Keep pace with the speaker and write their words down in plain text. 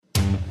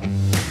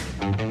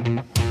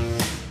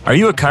Are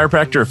you a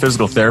chiropractor or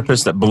physical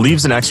therapist that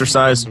believes in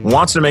exercise,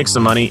 wants to make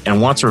some money, and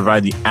wants to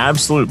provide the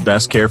absolute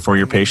best care for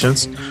your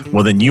patients?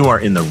 Well, then you are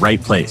in the right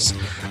place.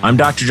 I'm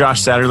Dr.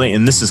 Josh Satterley,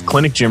 and this is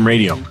Clinic Gym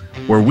Radio,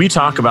 where we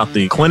talk about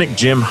the clinic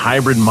gym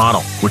hybrid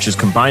model, which is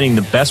combining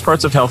the best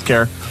parts of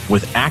healthcare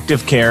with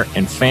active care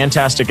and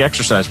fantastic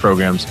exercise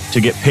programs to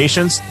get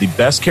patients the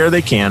best care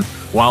they can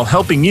while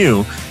helping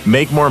you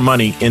make more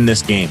money in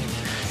this game.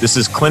 This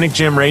is Clinic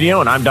Gym Radio,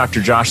 and I'm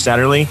Dr. Josh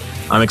Satterley.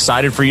 I'm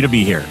excited for you to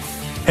be here.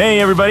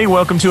 Hey, everybody.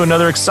 Welcome to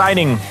another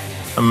exciting,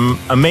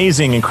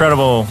 amazing,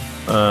 incredible,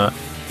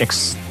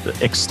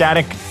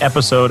 ecstatic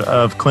episode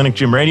of Clinic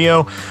Gym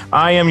Radio.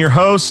 I am your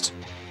host,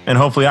 and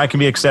hopefully I can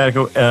be ecstatic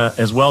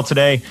as well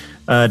today,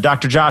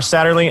 Dr. Josh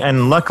Satterley.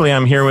 And luckily,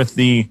 I'm here with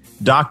the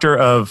doctor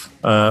of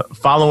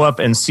follow-up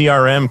and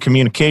CRM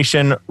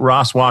communication,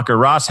 Ross Walker.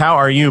 Ross, how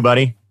are you,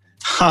 buddy?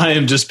 I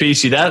am just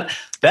peachy. That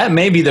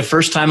may be the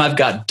first time I've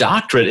got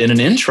doctorate in an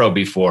intro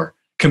before.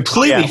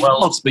 Completely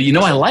false, but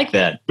I like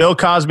that. Bill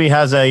Cosby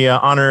has a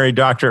honorary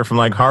doctorate from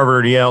like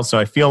Harvard or Yale, so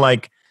I feel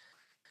like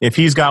if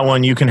he's got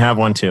one, you can have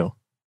one too.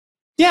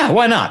 Yeah,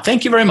 why not?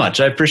 Thank you very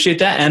much. I appreciate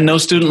that, and no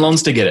student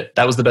loans to get it.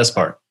 That was the best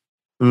part.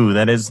 Ooh,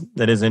 that is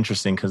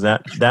interesting because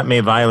that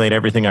may violate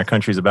everything our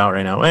country's about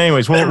right now.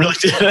 Anyways, it really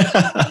did.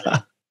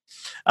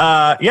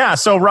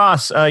 So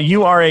Ross,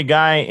 you are a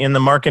guy in the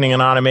marketing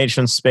and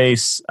automation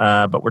space,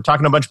 but we're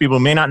talking to a bunch of people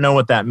who may not know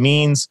what that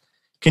means.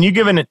 Can you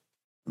give an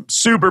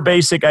super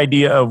basic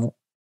idea of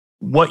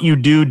what you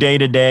do day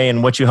to day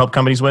and what you help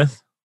companies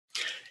with?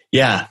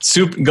 Yeah,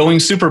 going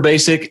super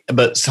basic,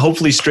 but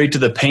hopefully straight to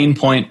the pain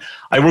point.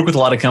 I work with a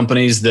lot of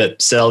companies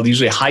that sell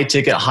usually high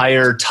ticket,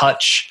 higher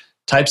touch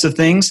types of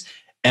things.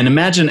 And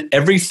imagine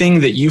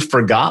everything that you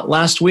forgot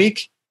last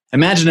week.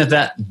 Imagine if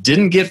that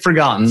didn't get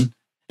forgotten.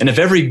 And if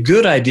every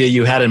good idea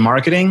you had in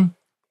marketing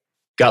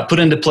got put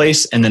into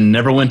place and then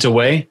never went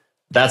away.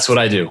 That's what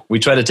I do. We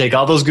try to take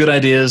all those good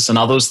ideas and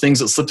all those things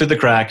that slip through the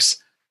cracks,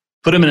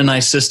 put them in a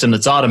nice system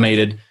that's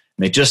automated, and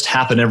they just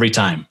happen every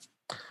time.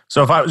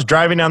 So if I was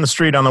driving down the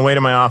street on the way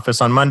to my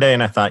office on Monday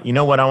and I thought, you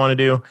know what I want to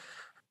do?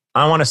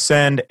 I want to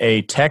send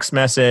a text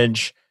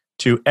message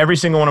to every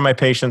single one of my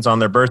patients on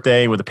their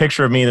birthday with a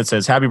picture of me that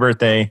says, happy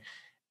birthday.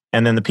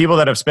 And then the people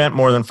that have spent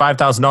more than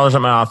 $5,000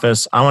 at my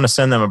office, I want to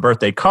send them a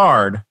birthday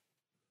card.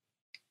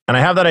 And I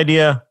have that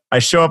idea. I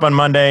show up on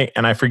Monday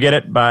and I forget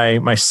it by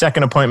my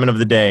second appointment of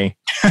the day.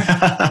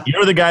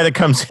 You're the guy that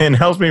comes in,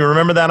 helps me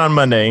remember that on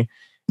Monday.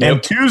 Yep.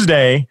 And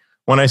Tuesday,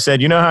 when I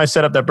said, you know how I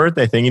set up that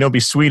birthday thing? It'd be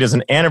sweet as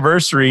an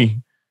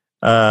anniversary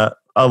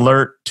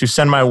alert to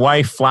send my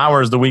wife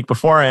flowers the week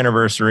before our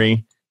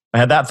anniversary. I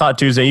had that thought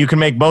Tuesday. You can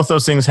make both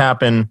those things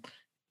happen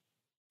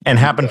and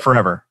happen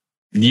forever.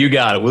 You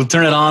got it. We'll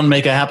turn it on,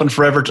 make it happen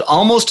forever,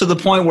 almost to the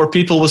point where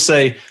people will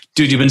say,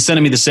 dude, you've been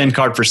sending me the same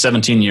card for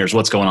 17 years.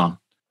 What's going on?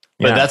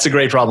 But that's a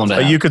great problem to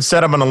have. You could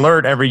set up an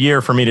alert every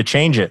year for me to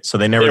change it so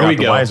they never got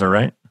the wiser,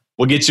 right?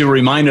 We'll get you a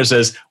reminder that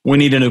says, we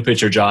need a new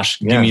picture, Josh.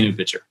 Give me a new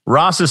picture.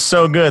 Ross is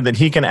so good that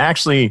he can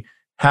actually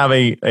have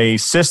a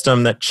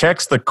system that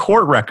checks the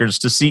court records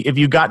to see if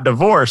you got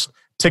divorced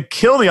to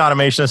kill the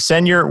automation,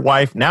 send your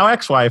wife, now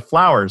ex-wife,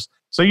 flowers.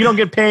 So you don't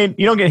get paid,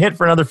 you don't get hit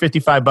for another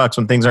 $55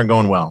 when things aren't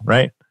going well,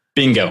 right?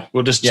 Bingo.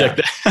 We'll just check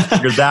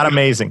that. You're that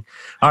amazing.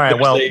 All right.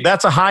 Well,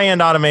 that's a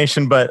high-end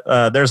automation, but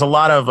there's a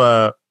lot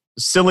of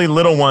silly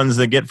little ones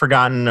that get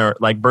forgotten, or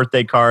like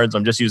birthday cards.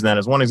 I'm just using that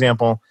as one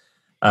example.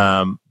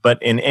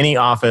 But in any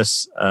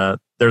office,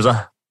 there's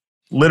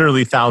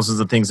literally thousands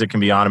of things that can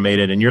be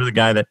automated, and you're the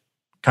guy that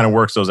kind of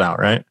works those out,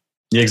 right?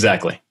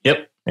 Exactly.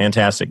 Yep.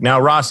 Fantastic. Now,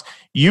 Ross,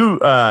 you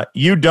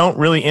don't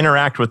really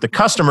interact with the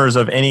customers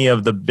of any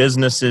of the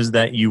businesses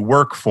that you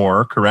work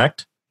for,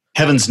 correct?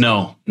 Heavens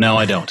no. No,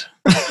 I don't.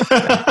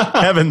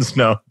 Heavens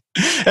no.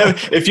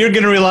 If you're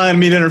going to rely on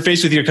me to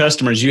interface with your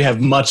customers, you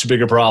have much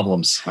bigger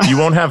problems. You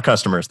won't have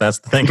customers. That's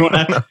the thing.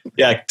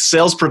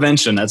 Sales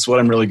prevention. That's what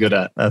I'm really good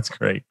at. That's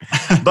great.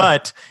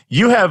 But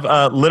you have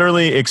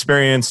literally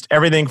experienced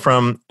everything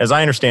from, as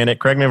I understand it,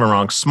 correct me if I'm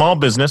wrong, small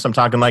business. I'm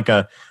talking like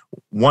a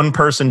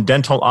one-person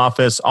dental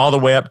office all the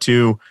way up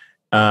to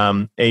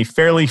a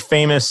fairly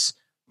famous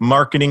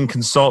marketing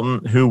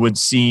consultant who would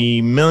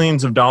see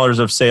millions of dollars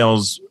of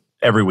sales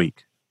every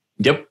week.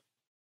 Yep.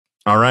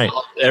 All right.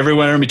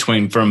 Everywhere in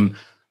between. From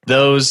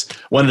those,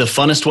 one of the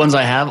funnest ones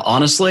I have,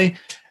 honestly,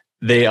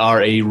 they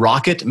are a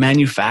rocket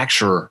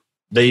manufacturer.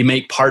 They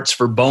make parts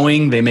for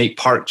Boeing. They make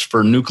parts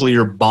for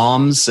nuclear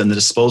bombs and the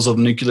disposal of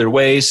nuclear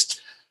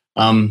waste,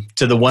 to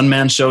the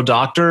one-man show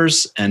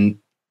doctors and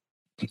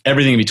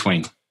everything in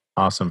between.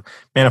 Awesome.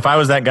 Man, if I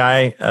was that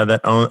guy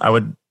I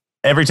would,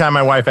 every time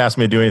my wife asked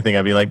me to do anything,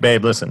 I'd be like,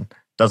 babe, listen,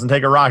 doesn't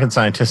take a rocket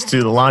scientist to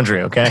do the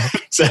laundry, okay?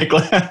 Exactly.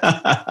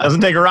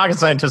 Doesn't take a rocket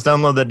scientist to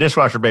unload the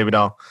dishwasher, baby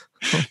doll.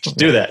 Just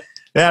do that.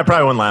 Yeah, it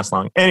probably wouldn't last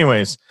long.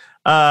 Anyways,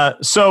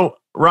 so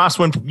Ross,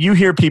 when you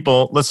hear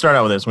people, let's start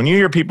out with this. When you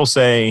hear people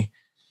say,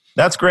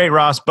 that's great,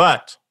 Ross,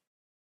 but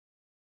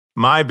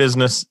my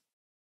business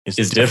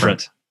is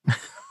different.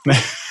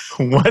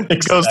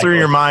 What goes through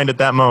your mind at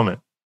that moment?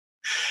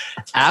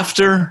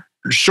 After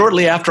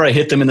shortly after I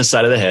hit them in the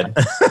side of the head,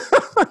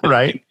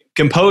 right?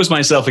 Compose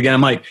myself again.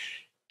 I'm like,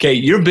 okay,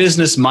 your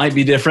business might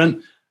be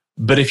different,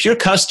 but if your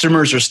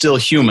customers are still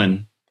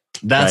human,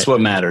 that's what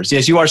matters.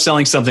 Yes, you are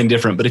selling something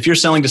different, but if you're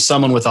selling to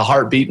someone with a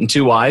heartbeat and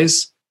two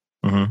eyes,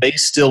 they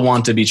still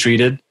want to be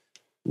treated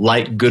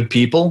like good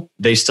people.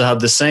 They still have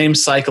the same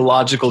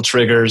psychological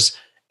triggers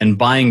and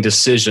buying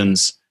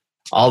decisions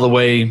all the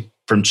way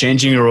from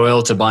changing your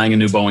oil to buying a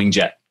new Boeing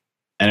jet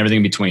and everything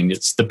in between.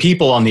 It's the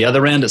people on the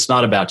other end. It's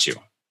not about you.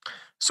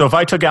 So if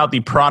I took out the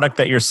product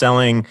that you're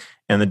selling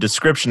and the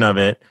description of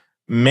it,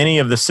 many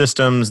of the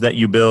systems that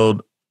you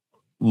build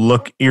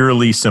look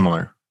eerily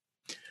similar.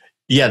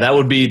 Yeah, that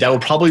would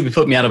probably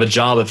put me out of a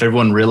job if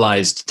everyone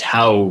realized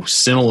how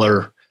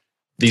similar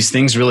these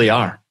things really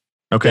are.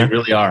 Okay. They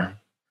really are.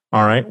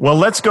 All right. Well,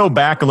 let's go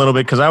back a little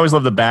bit because I always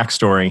love the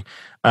backstory.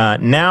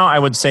 Now I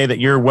would say that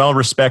you're well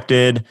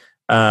respected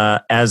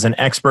as an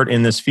expert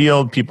in this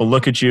field. People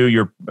look at you.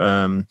 You're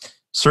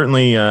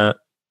certainly,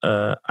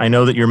 I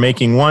know that you're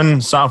making one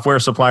software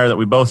supplier that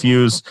we both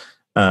use.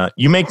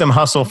 You make them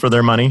hustle for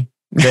their money.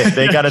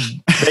 They gotta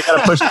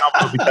push the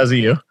envelope because of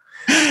you.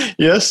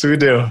 Yes, we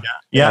do.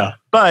 Yeah.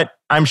 But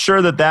I'm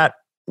sure that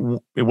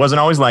it wasn't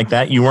always like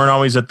that. You weren't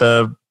always at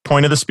the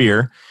point of the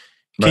spear.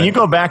 Can you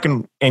go back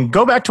and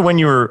go back to when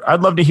you were,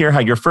 I'd love to hear how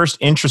you're first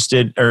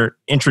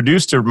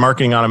introduced to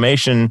marketing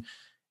automation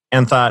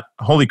and thought,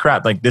 holy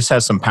crap, like this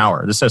has some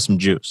power. This has some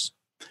juice.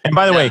 And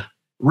by the way,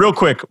 real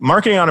quick,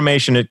 marketing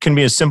automation, it can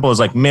be as simple as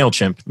like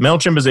MailChimp.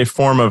 MailChimp is a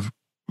form of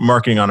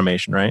marketing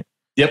automation, right?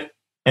 Yep.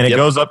 And it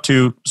goes up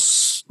to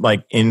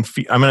like, I'm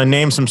going to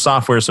name some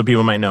software so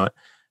people might know it.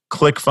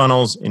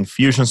 ClickFunnels,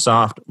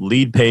 Infusionsoft,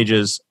 Lead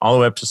Pages, all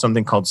the way up to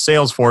something called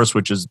Salesforce,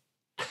 which is,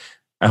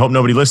 I hope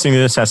nobody listening to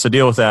this has to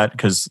deal with that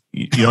because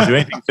you don't do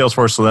anything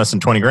Salesforce for less than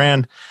 20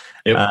 grand.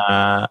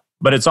 Yep.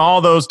 But it's all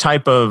those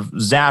type of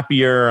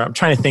Zapier. I'm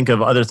trying to think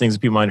of other things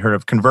that people might have heard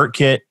of.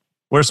 ConvertKit.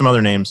 What are some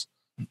other names?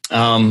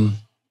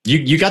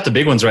 You got the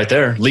big ones right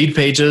there. Lead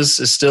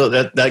Pages is still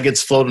that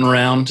gets floating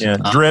around. Yeah.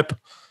 Drip.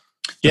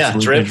 Yeah.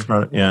 Drip.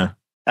 Yeah.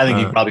 I think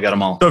you probably got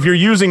them all. So if you're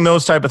using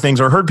those type of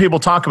things or heard people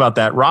talk about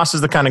that, Ross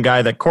is the kind of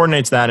guy that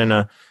coordinates that in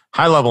a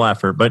high level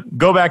effort. But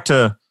go back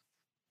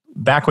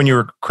when you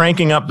were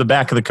cranking up the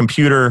back of the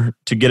computer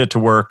to get it to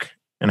work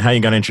and how you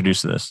got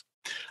introduced to this.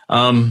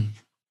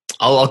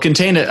 I'll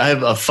contain it. I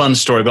have a fun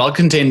story, but I'll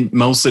contain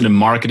mostly to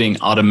marketing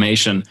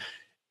automation.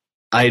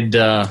 I'd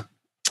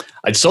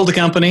sold a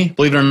company,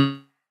 believe it or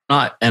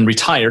not, and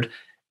retired.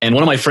 And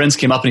one of my friends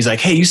came up and he's like,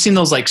 hey, you seen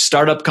those like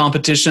startup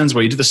competitions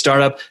where you do the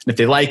startup and if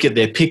they like it,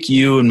 they pick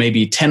you and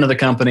maybe 10 other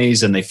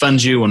companies and they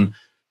fund you and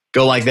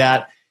go like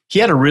that. He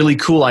had a really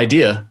cool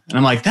idea. And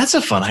I'm like, that's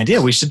a fun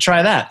idea. We should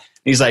try that. And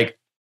he's like,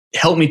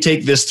 help me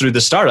take this through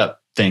the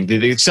startup thing,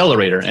 the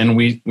accelerator. And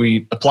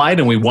we applied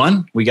and we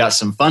won. We got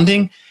some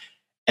funding.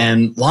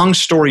 And long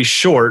story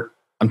short,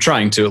 I'm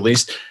trying to at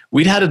least,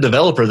 we'd had a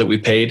developer that we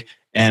paid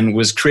and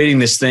was creating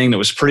this thing that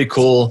was pretty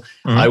cool.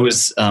 Mm-hmm. I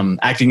was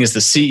acting as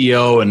the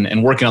CEO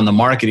and working on the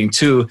marketing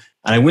too.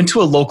 And I went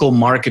to a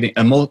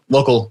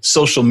local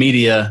social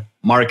media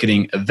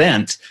marketing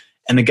event.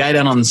 And the guy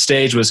down on the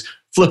stage was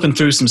flipping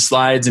through some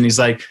slides and he's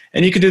like,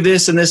 and you could do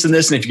this and this and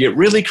this. And if you get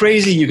really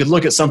crazy, you could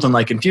look at something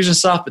like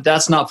Infusionsoft, but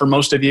that's not for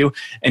most of you.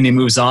 And he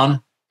moves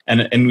on.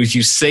 And if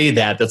you say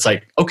that, that's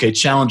like, okay,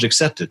 challenge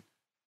accepted.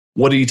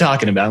 What are you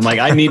talking about? I'm like,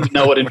 I need to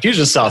know what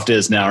Infusionsoft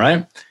is now,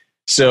 right?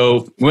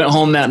 So we went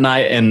home that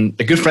night and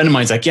a good friend of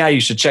mine's like, yeah, you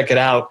should check it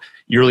out.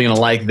 You're really going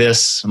to like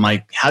this. I'm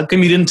like, how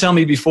come you didn't tell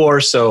me before?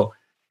 So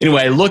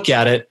anyway, I look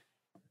at it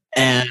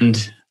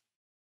and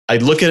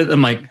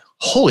I'm like,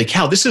 holy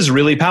cow, this is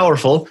really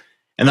powerful.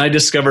 And I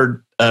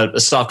discovered a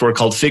software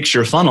called Fix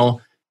Your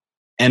Funnel.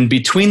 And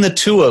between the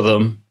two of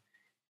them,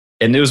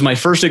 and it was my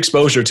first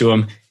exposure to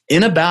them,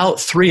 in about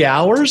 3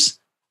 hours,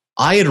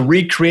 I had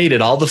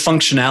recreated all the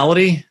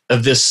functionality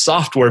of this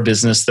software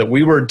business that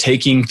we were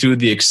taking through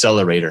the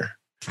accelerator.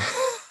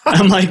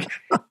 I'm like,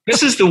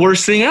 this is the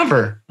worst thing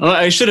ever.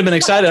 I should have been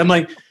excited. I'm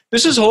like,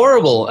 this is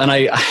horrible. And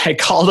I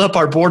called up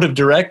our board of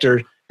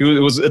director,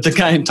 who was at the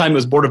time it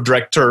was board of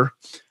director.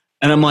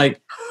 And I'm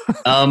like,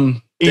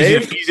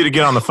 Dave? Easy to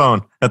get on the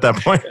phone at that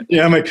point.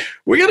 Yeah, I'm like,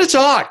 we got to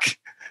talk.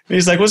 And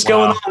he's like, what's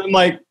going on? I'm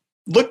like,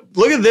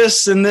 look at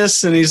this and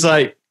this. And he's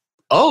like,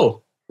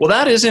 oh, well,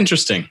 that is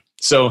interesting.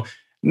 So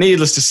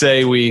needless to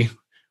say, we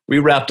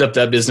wrapped up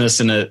that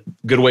business in a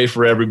good way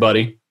for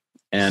everybody.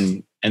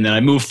 And then I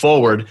moved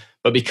forward.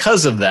 But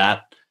because of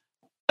that,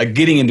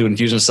 getting into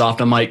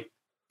Infusionsoft, I'm like,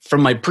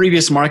 from my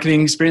previous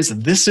marketing experience,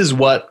 this is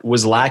what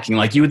was lacking.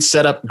 Like you would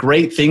set up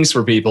great things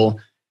for people.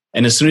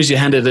 And as soon as you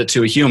handed it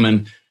to a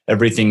human,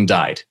 everything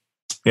died.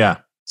 Yeah.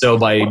 So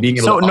by being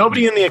able to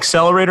nobody in the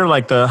accelerator,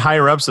 like the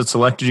higher ups that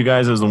selected you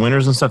guys as the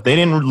winners and stuff, they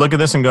didn't look at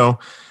this and go,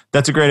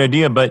 that's a great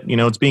idea, but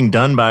it's being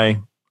done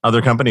by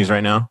other companies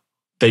right now.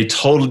 They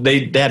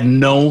had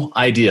no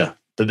idea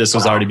that this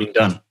was already being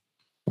done.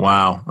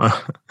 Wow.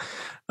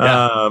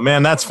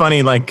 Man, that's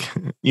funny. Like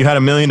you had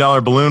 $1 million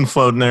balloon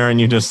floating there and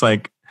you just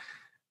like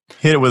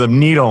hit it with a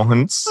needle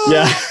and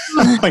yeah.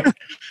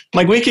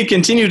 like we could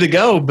continue to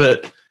go,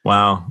 but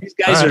Wow. These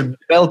guys are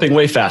developing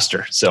way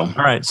faster. So, all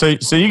right. So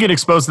you get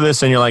exposed to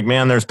this and you're like,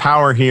 man, there's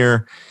power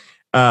here.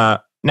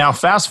 Now,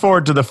 fast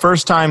forward to the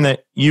first time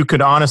that you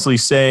could honestly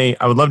say,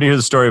 I would love to hear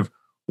the story of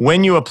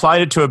when you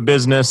applied it to a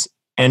business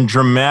and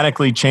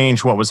dramatically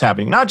changed what was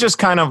happening. Not just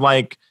kind of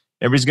like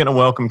everybody's getting a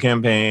welcome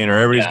campaign or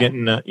everybody's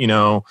getting,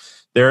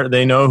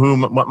 they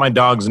know what my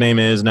dog's name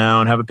is now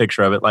and have a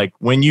picture of it. Like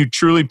when you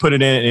truly put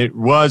it in, it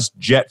was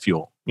jet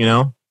fuel,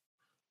 a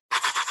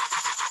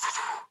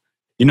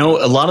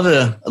lot of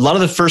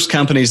the first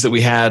companies that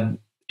we had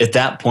at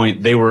that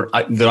point,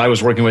 that I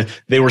was working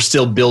with, they were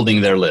still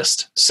building their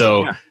list.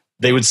 So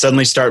they would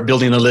suddenly start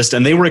building the list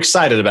and they were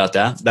excited about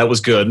that. That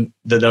was good.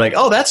 They're like,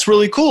 oh, that's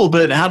really cool,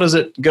 but how does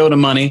it go to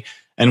money?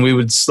 And we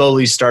would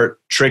slowly start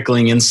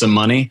trickling in some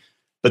money.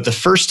 But the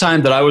first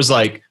time that I was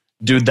like,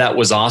 dude, that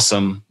was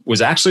awesome,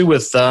 was actually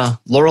with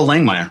Laurel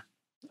Langmeyer.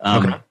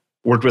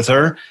 Worked with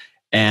her.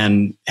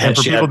 And for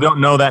people who don't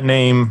know that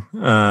name,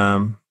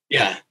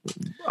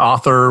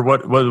 author,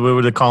 what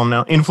would they call him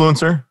now?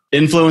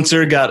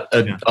 Influencer got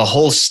a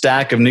whole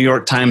stack of New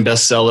York Times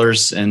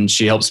bestsellers, and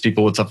she helps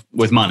people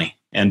with money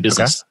and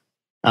business.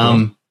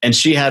 And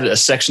she had a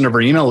section of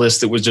her email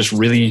list that was just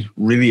really,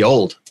 really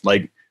old,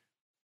 like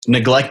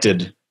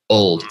neglected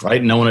old,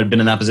 right? No one had been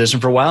in that position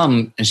for a while.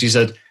 And she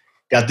said,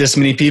 got this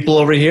many people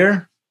over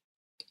here.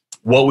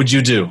 What would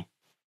you do?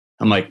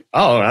 I'm like,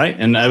 oh, all right.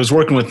 And I was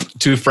working with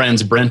two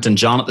friends, Brent and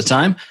John at the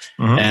time,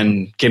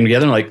 and came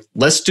together and like,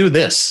 let's do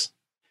this.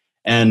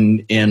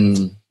 And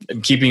in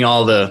keeping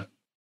all the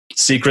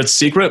secrets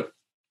secret,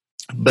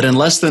 but in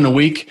less than a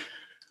week,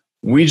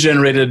 we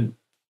generated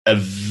a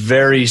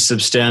very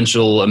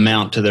substantial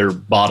amount to their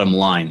bottom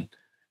line.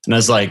 And I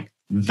was like,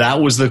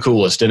 that was the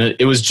coolest. And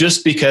it was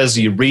just because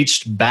you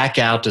reached back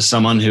out to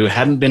someone who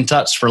hadn't been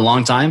touched for a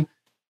long time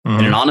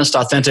in an honest,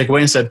 authentic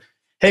way and said,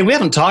 hey, we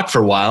haven't talked for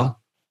a while,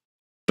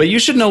 but you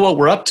should know what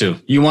we're up to.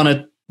 You want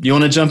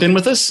to jump in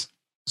with us?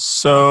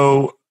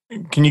 So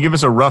can you give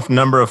us a rough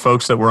number of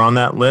folks that were on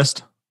that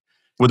list?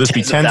 Would this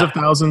be tens of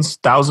thousands,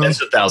 thousands?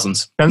 Tens of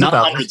thousands. Not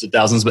hundreds of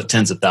thousands, but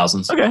tens of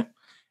thousands. Okay.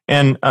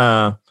 And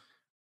to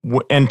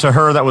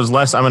her, that was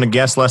less, I'm going to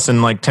guess, less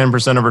than like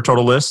 10% of her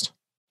total list?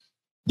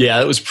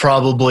 Yeah, it was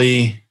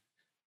probably...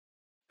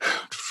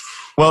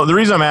 Well, the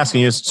reason I'm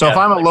asking you is, if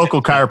I'm a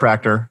local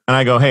chiropractor and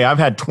I go, hey, I've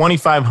had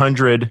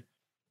 2,500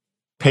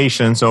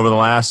 patients over the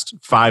last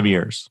 5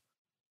 years.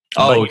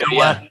 Oh,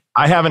 what?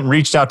 I haven't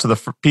reached out to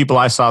the people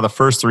I saw the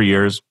first 3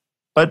 years,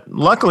 but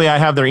luckily I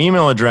have their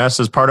email address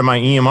as part of my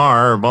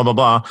EMR or blah, blah,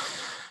 blah.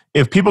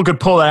 If people could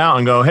pull that out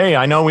and go, hey,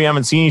 I know we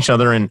haven't seen each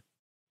other in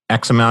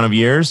X amount of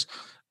years,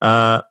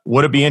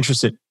 would it be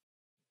interested?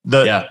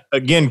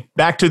 Again,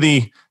 back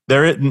to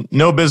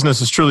no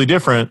business is truly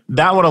different.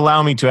 That would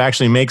allow me to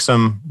actually make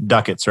some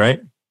ducats,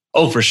 right?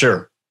 Oh, for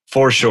sure.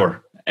 For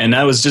sure. And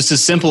that was just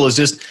as simple as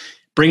just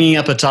bringing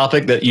up a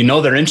topic that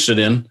they're interested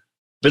in,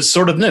 but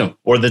sort of new,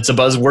 or that's a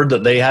buzzword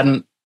that they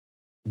hadn't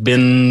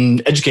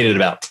been educated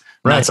about.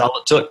 Right. That's all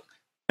it took.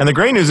 And the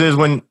great news is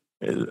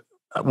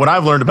what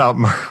I've learned about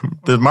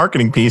the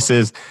marketing piece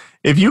is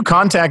if you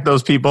contact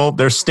those people,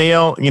 they're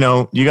stale,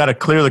 you got to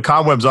clear the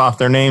cobwebs off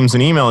their names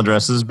and email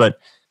addresses. But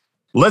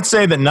let's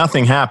say that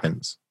nothing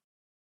happens.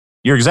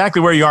 You're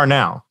exactly where you are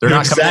now. They're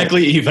not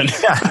exactly even.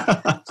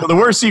 So the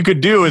worst you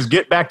could do is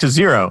get back to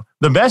zero.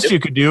 The best you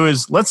could do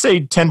is, let's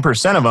say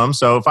 10% of them.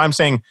 So if I'm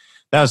saying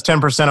that was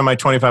 10% of my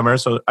 25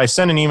 minutes, so I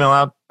send an email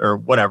out or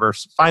whatever,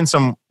 find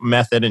some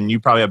method, and you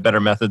probably have better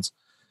methods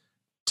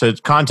to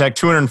contact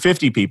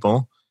 250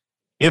 people.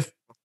 If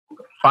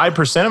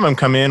 5% of them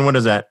come in, what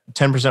is that?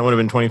 10% would have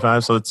been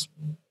 25. So it's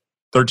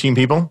 13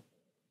 people.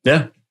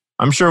 Yeah.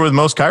 I'm sure with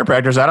most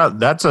chiropractors,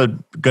 that's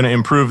going to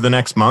improve the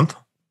next month.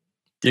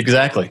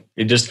 Exactly.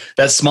 It just,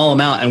 that small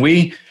amount. And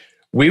we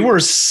were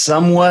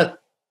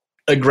somewhat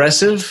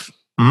aggressive,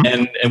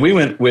 and we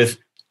went with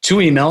 2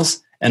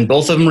 emails, and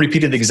both of them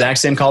repeated the exact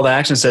same call to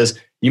action. It says,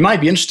 you might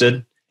be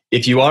interested.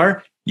 If you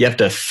are, you have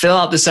to fill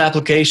out this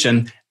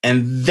application,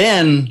 and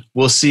then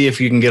we'll see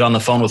if you can get on the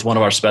phone with one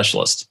of our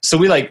specialists. So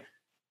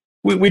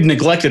we'd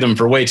neglected them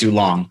for way too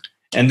long.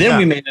 And then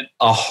we made it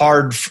a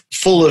hard,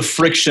 full of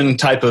friction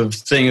type of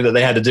thing that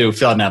they had to do,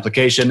 fill out an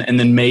application. And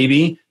then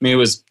maybe it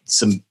was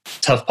some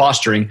tough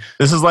posturing.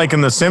 This is like in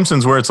The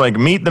Simpsons where it's like,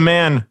 meet the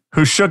man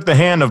who shook the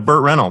hand of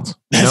Burt Reynolds.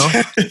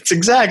 It's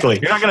exactly.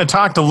 You're not going to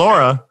talk to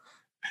Laura,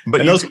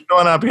 but you can fill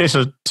out an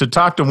application to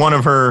talk to one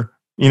of her,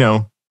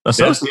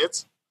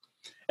 associates.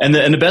 And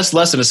the best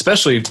lesson,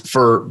 especially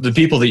for the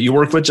people that you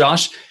work with,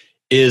 Josh,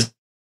 is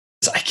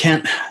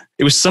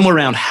it was somewhere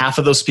around half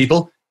of those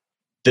people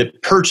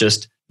that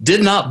purchased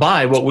did not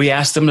buy what we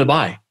asked them to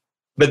buy,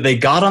 but they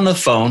got on the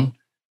phone.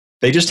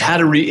 They just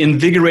had a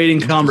reinvigorating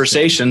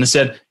conversation and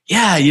said,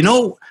 yeah,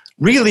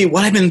 really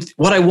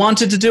what I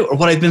wanted to do or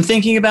what I've been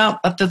thinking about,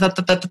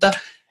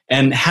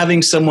 and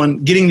having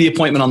someone getting the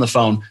appointment on the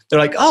phone. They're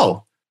like,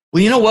 oh,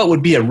 well, you know what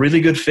would be a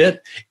really good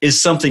fit is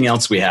something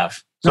else we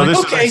have. So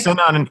I send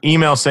out an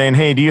email saying,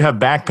 hey, do you have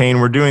back pain?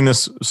 We're doing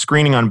this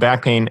screening on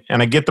back pain.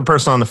 And I get the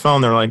person on the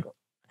phone. They're like,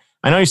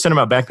 I know you said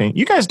about back pain.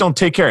 You guys don't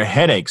take care of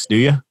headaches, do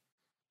you?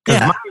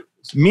 Because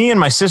me and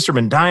my sister have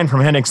been dying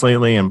from headaches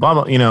lately and blah,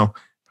 blah,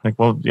 like,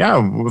 well, yeah,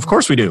 of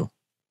course we do.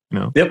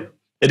 Yep.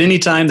 At any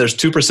time, there's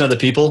 2% of the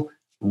people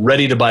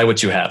ready to buy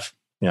what you have.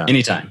 Yeah.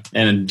 Anytime.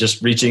 And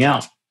just reaching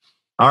out.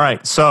 All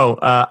right. So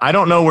I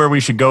don't know where we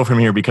should go from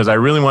here because I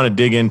really want to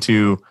dig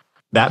into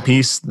that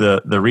piece,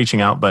 the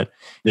reaching out. But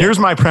here's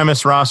my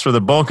premise, Ross, for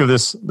the bulk of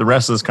the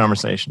rest of this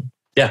conversation.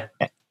 Yeah.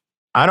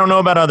 I don't know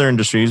about other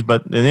industries,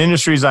 but the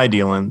industries I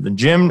deal in, the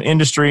gym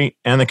industry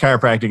and the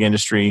chiropractic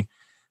industry,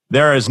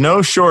 there is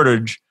no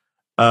shortage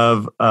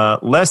of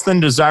less than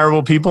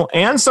desirable people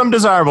and some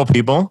desirable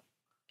people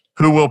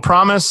who will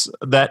promise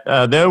that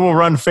they will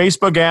run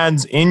Facebook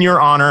ads in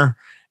your honor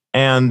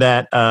and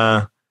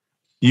that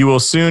you will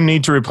soon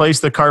need to replace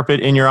the carpet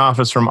in your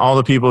office from all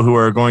the people who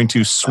are going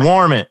to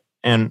swarm it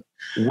and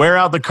wear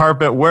out the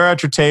carpet, wear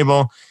out your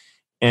table,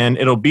 and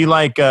it'll be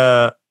like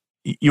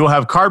you'll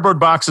have cardboard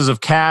boxes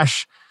of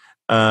cash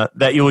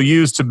that you will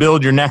use to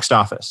build your next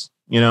office,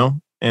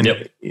 and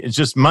it's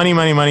just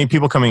money,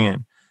 people coming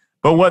in.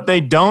 But what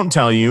they don't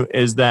tell you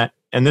is that,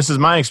 and this is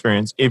my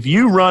experience, if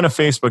you run a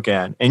Facebook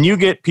ad and you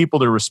get people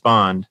to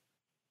respond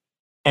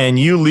and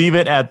you leave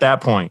it at that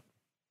point,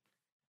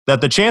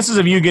 that the chances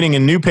of you getting a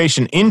new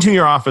patient into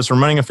your office from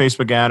running a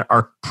Facebook ad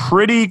are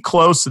pretty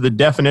close to the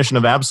definition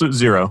of absolute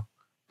zero.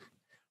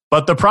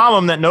 But the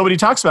problem that nobody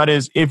talks about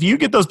is if you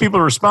get those people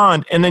to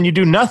respond and then you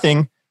do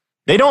nothing,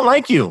 they don't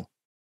like you.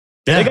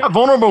 Yeah. They got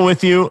vulnerable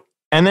with you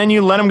and then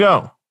you let them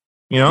go,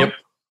 Yep.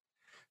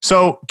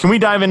 So can we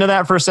dive into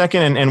that for a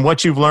second and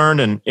what you've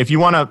learned? And if you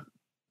want to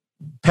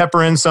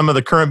pepper in some of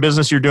the current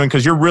business you're doing,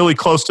 because you're really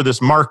close to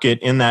this market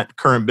in that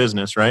current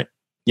business, right?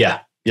 Yeah.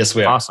 Yes,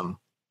 we are. Awesome.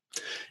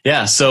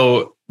 Yeah.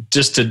 So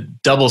just to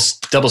double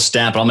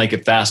stamp, I'll make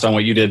it fast on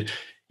what you did.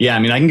 Yeah. I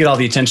mean, I can get all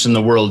the attention in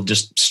the world,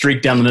 just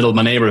streak down the middle of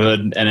my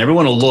neighborhood and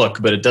everyone will look,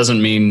 but it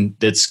doesn't mean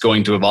it's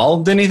going to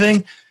evolve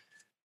anything.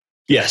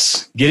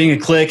 Yes. Getting a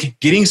click,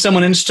 getting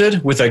someone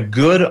interested with a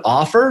good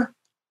offer,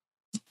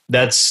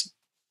 that's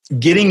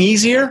getting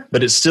easier,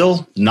 but it's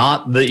still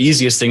not the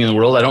easiest thing in the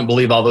world. I don't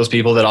believe all those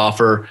people that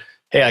offer,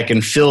 hey, I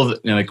can fill,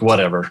 like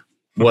whatever.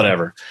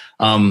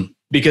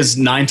 Because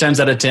 9 times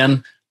out of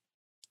 10,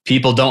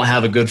 people don't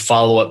have a good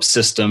follow-up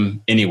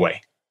system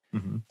anyway.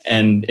 Mm-hmm.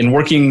 And in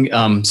working,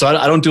 so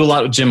I don't do a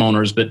lot with gym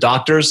owners, but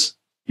doctors,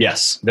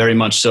 yes, very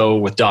much so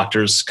with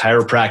doctors,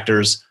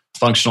 chiropractors,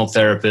 functional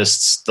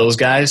therapists, those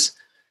guys.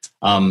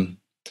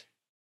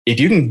 If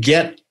you can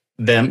get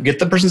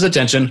the person's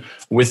attention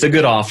with a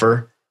good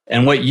offer,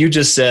 and what you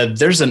just said,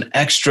 there's an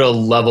extra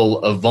level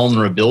of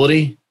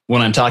vulnerability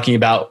when I'm talking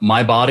about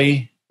my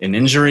body, an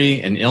injury,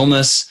 an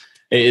illness.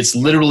 It's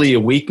literally a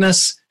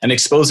weakness, and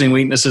exposing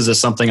weaknesses is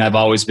something I've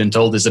always been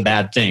told is a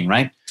bad thing,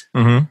 right?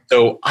 Mm-hmm.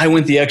 So I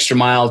went the extra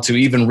mile to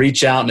even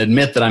reach out and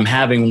admit that I'm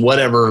having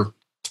whatever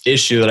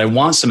issue that I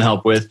want some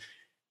help with.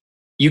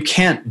 You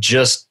can't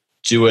just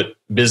do it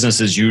business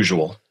as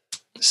usual.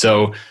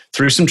 So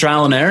through some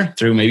trial and error,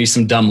 through maybe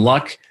some dumb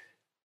luck,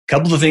 a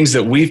couple of things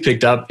that we've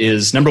picked up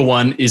is, number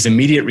one, is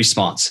immediate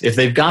response. If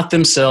they've got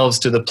themselves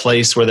to the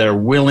place where they're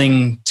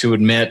willing to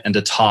admit and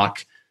to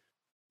talk,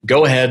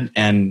 go ahead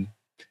and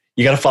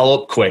you got to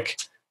follow up quick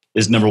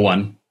is number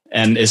one.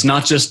 And it's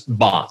not just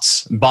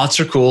bots. Bots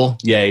are cool,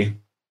 yay.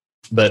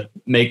 But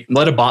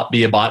let a bot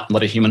be a bot,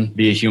 let a human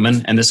be a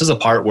human. And this is a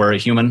part where a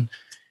human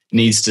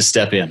needs to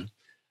step in.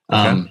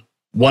 Okay.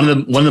 One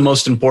of the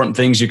most important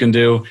things you can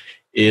do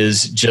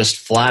is just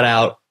flat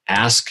out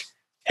ask,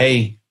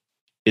 hey,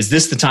 is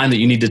this the time that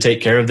you need to take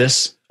care of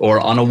this?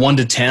 Or on a 1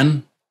 to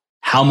 10,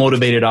 how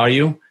motivated are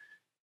you?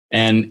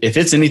 And if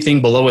it's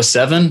anything below a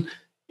 7,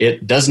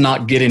 it does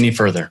not get any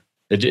further.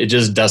 It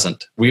just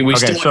doesn't. We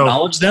still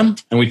acknowledge them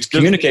and we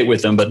communicate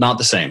with them, but not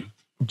the same.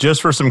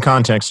 Just for some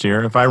context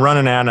here, if I run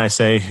an ad and I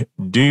say,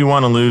 do you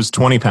want to lose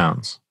 20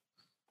 pounds?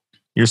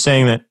 You're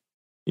saying that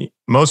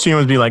most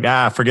humans be like,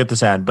 forget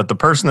this ad. But the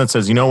person that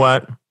says, you know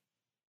what?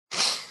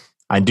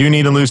 I do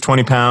need to lose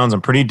 20 pounds.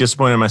 I'm pretty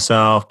disappointed in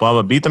myself, blah,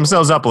 blah, beat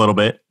themselves up a little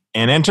bit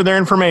and enter their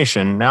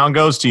information. Now it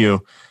goes to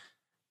you.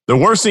 The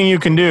worst thing you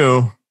can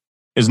do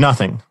is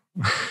nothing.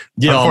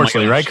 Yeah,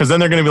 unfortunately, right? Because then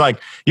they're going to be like,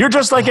 you're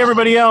just like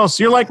everybody else.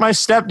 You're like my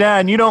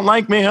stepdad and you don't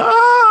like me.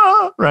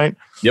 Right?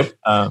 Yep.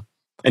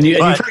 And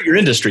you hurt your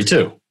industry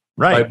too.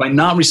 Right. By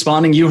not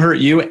responding, you hurt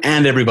you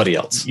and everybody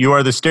else. You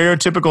are the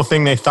stereotypical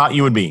thing they thought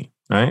you would be.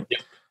 Right?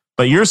 Yep.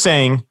 But you're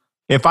saying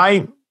if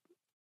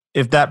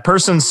that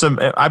person,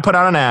 I put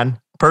out an ad,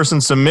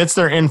 person submits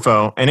their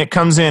info and it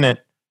comes in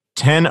at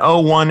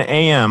 10:01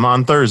 a.m.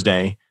 on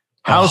Thursday,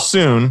 how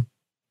soon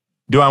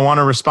do I want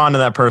to respond to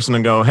that person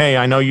and go, hey,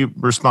 I know you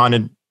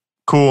responded.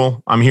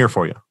 Cool. I'm here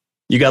for you.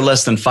 You got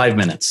less than 5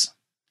 minutes.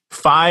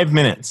 5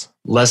 minutes.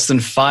 Less than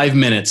 5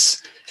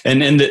 minutes.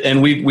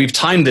 And we've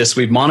timed this.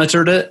 We've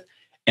monitored it.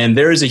 And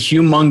there is a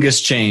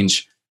humongous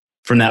change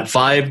from that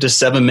 5 to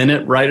 7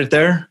 minute right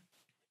there.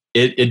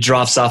 It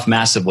drops off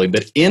massively.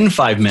 But in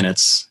 5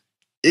 minutes,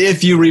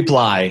 if you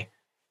reply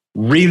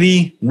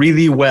really,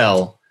 really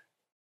well,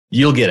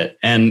 you'll get it.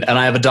 And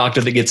I have a doctor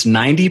that gets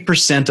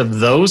 90% of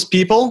those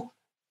people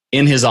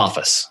in his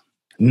office.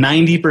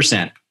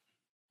 90%.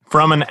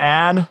 from an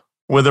ad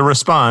with a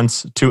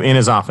response to in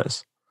his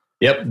office.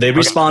 Yep. They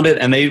responded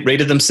and they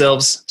rated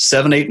themselves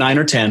 7, 8, 9,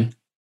 or 10.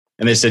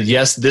 And they said,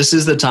 yes, this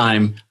is the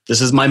time.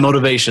 This is my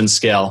motivation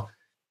scale.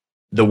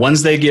 The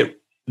ones they get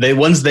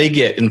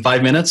in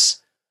 5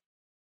 minutes,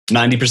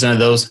 90% of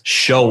those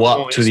show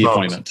up to the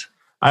appointment.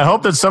 I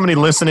hope that somebody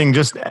listening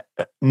just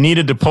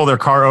needed to pull their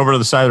car over to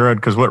the side of the road,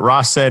 because what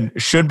Ross said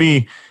should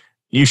be,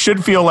 you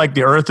should feel like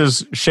the earth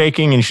is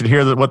shaking, and you should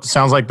hear what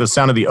sounds like the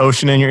sound of the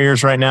ocean in your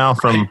ears right now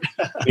from,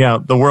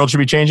 the world should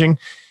be changing.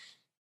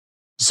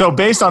 So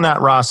based on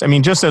that, Ross, I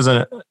mean,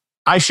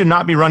 I should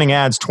not be running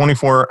ads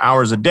 24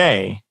 hours a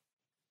day.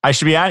 I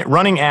should be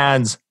running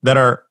ads that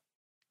are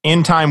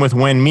in time with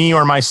when me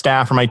or my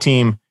staff or my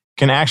team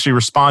can actually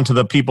respond to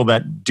the people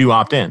that do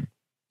opt in.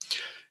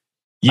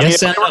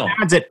 Yes, I run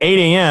ads at 8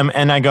 a.m.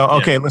 and I go,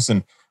 okay,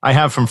 listen, I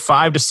have from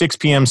 5 to 6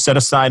 p.m. set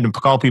aside to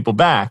call people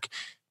back.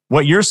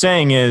 What you're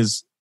saying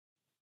is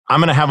I'm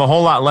going to have a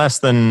whole lot less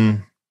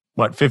than,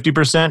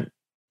 50%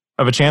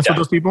 of a chance with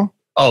those people?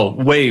 Oh,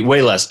 way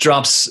less.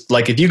 Drops,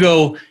 like if you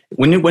go,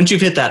 once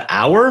you've hit that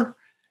hour,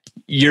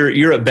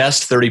 you're at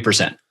best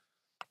 30%.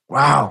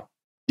 Wow.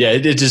 Yeah,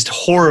 it's just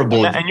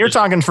horrible. And you're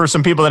talking for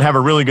some people that have a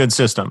really good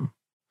system.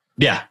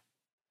 Yeah.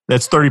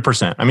 That's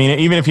 30%. I mean,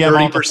 even if you have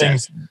all the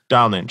things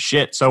dialed in,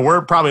 shit. So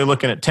we're probably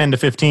looking at 10 to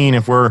 15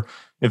 if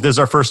this is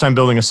our first time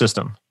building a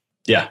system.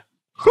 Yeah.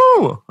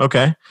 Whew.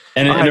 Okay.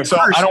 And so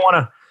I don't want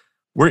to.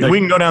 We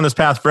can go down this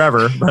path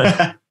forever.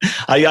 But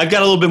I've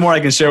got a little bit more I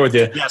can share with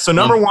you. Yeah. So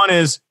number one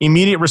is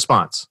immediate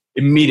response.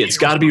 Immediate. It's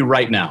got to be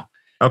right now.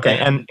 Okay.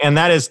 And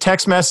that is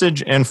text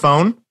message and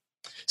phone.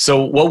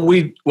 So what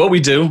we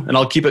do, and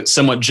I'll keep it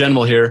somewhat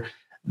general here.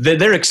 They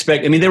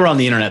were on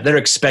the internet. They're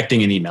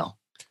expecting an email.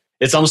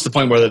 It's almost the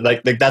point where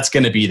like that's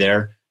going to be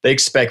there. They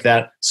expect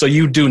that. So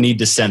you do need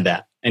to send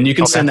that. And you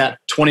can send that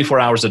 24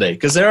 hours a day,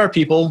 because there are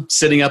people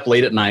sitting up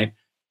late at night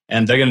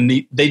and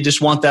they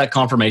just want that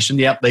confirmation.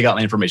 Yep, they got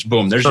my information.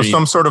 Boom. There's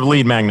some sort of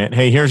lead magnet.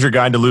 Hey, here's your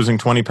guide to losing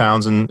 20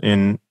 pounds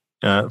in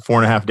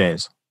 4.5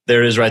 days.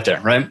 There it is right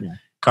there, right? Yeah.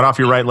 Cut off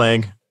your right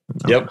leg.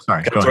 Yep.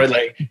 Sorry. Cut off the right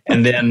leg.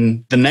 And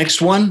then the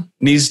next one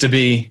needs to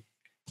be,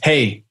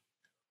 hey,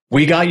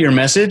 we got your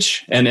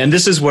message. And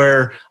this is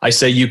where I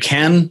say you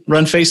can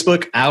run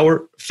Facebook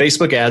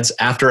ads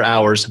after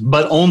hours,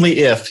 but only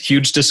if,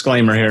 huge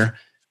disclaimer here,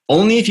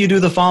 only if you do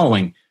the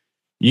following.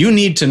 You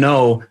need to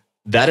know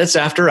that it's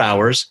after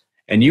hours,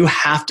 and you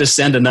have to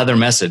send another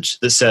message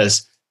that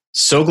says,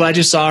 so glad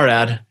you saw our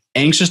ad,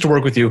 anxious to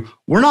work with you.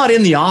 We're not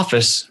in the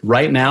office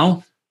right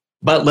now,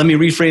 but let me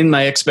reframe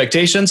my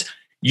expectations.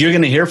 You're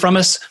going to hear from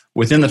us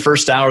within the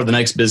first hour of the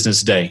next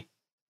business day.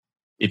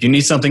 If you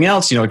need something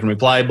else, you can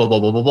reply, blah, blah,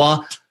 blah, blah,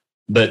 blah.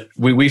 But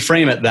we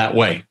frame it that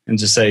way and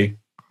just say,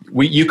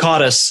 you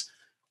caught us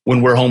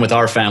when we're home with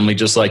our family,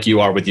 just like you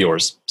are with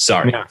yours.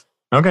 Sorry. Yeah.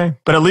 Okay.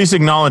 But at least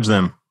acknowledge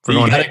them. You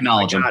got to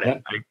acknowledge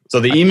them. So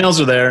the emails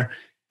are there.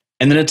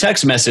 And then a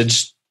text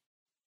message,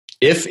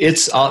 if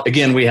it's,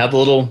 again, we have a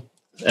little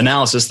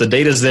analysis. The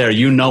data's there.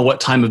 You know what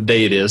time of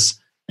day it is.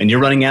 And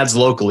you're running ads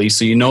locally,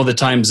 so you know the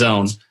time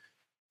zone.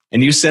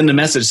 And you send a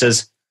message that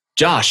says,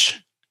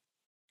 Josh,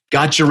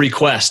 got your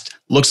request.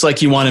 Looks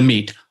like you want to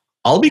meet.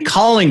 I'll be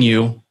calling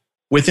you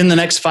within the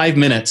next 5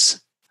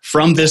 minutes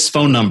from this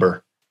phone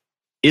number.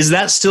 Is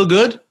that still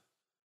good?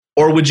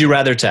 Or would you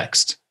rather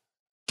text?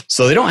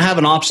 So they don't have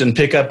an option,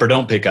 pick up or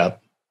don't pick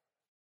up.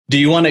 Do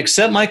you want to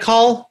accept my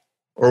call,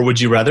 or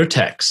would you rather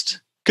text?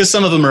 Because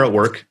some of them are at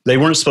work. They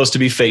weren't supposed to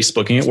be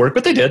Facebooking at work,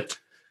 but they did.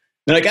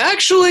 They're like,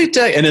 actually,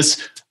 and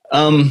it's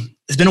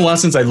been a while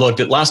since I looked.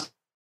 At last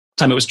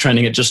time it was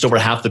trending at just over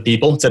half the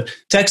people. It said,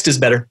 text is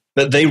better,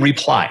 but they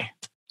reply.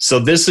 So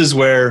this is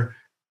where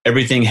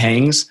everything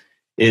hangs,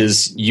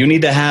 is you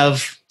need to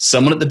have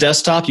someone at the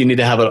desktop. You need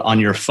to have it on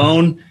your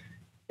phone,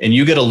 and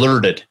you get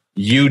alerted.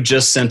 You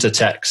just sent a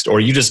text, or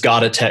you just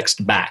got a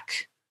text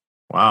back.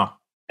 Wow.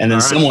 And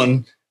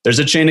then there's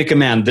a chain of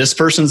command. This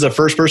person's the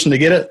first person to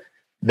get it.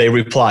 They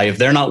reply. If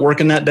they're not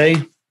working that day,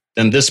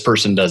 then this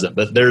person does it.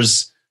 But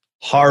there's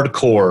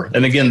hardcore.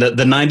 And again, the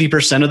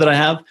 90% that I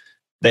have,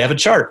 they have a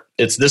chart.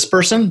 It's this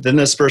person, then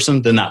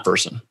that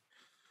person.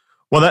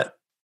 Well,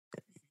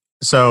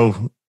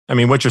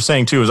 what you're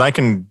saying too is I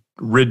can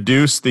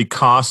reduce the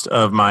cost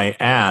of my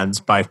ads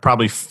by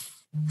probably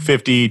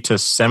 50 to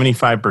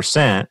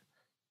 75%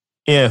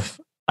 if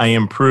I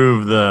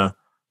improve the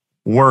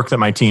work that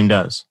my team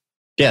does.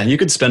 Yeah, you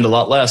could spend a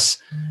lot less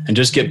and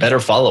just get better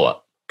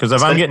follow-up. Because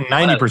if I'm getting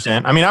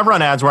 90%, I've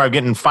run ads where I'm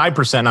getting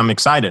 5% and I'm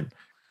excited.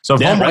 So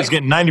if Homeboy's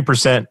getting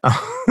 90%,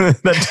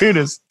 that dude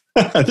is...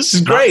 This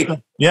is great.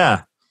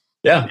 Yeah.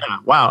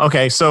 Wow.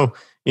 Okay. So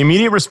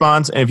immediate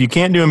response. And if you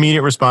can't do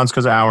immediate response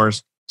because of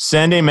hours,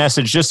 send a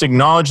message. Just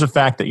acknowledge the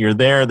fact that you're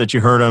there, that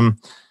you heard them,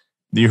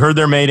 you heard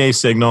their Mayday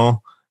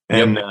signal,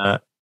 and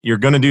you're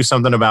going to do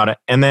something about it.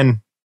 And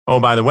then, oh,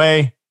 by the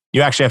way,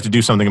 you actually have to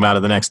do something about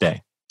it the next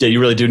day. Yeah, you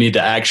really do need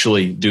to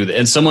actually do that.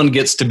 And someone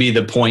gets to be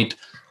the point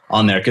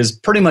on there, because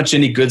pretty much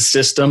any good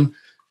system,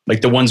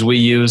 like the ones we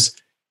use,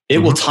 it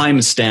will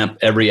timestamp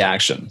every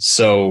action.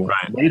 So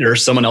later,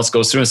 someone else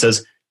goes through and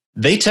says,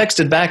 they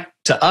texted back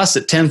to us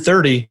at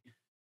 10:30,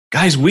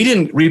 guys, we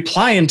didn't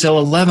reply until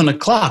 11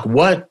 o'clock.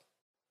 What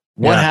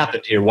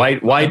happened here?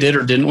 Why did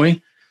or didn't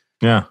we?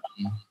 Yeah.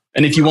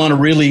 And if you want to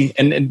really,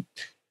 and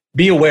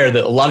be aware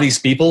that a lot of these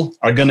people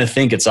are going to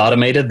think it's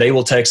automated. They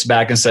will text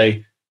back and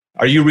say,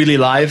 are you really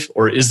live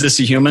or is this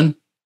a human?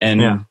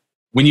 And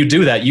when you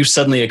do that, you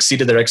suddenly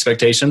exceeded their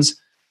expectations.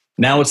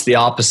 Now it's the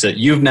opposite.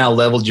 You've now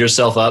leveled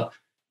yourself up.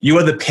 You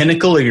are the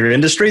pinnacle of your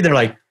industry. They're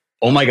like,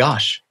 oh my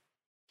gosh,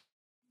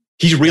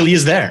 he really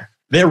is there.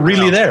 They're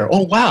really there.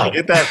 Oh, wow. I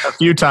get that a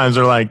few times.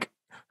 They're like,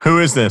 who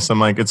is this? I'm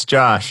like, it's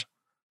Josh.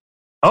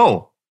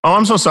 Oh,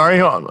 I'm so sorry.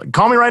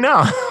 Call me right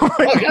now.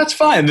 That's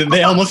fine.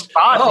 They almost,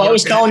 I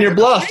was calling your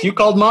bluff. You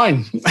called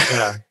mine.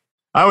 Yeah.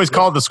 I always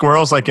called the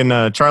squirrels, like in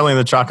Charlie and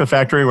the Chocolate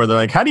Factory, where they're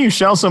like, how do you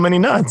shell so many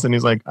nuts? And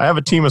he's like, I have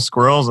a team of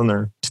squirrels and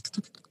they're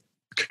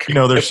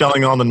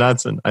shelling all the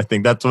nuts. And I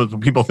think that's what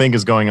people think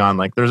is going on.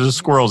 Like there's just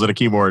squirrels at a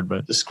keyboard,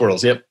 but the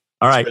squirrels. Yep.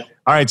 All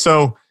right.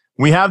 So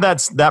we have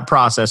that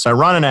process. I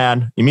run an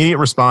ad, immediate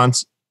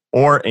response,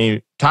 or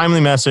a timely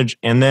message,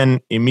 and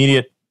then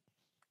immediate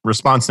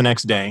response the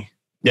next day.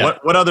 Yeah.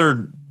 What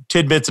other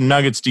tidbits and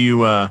nuggets do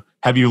you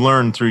have you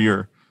learned through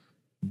your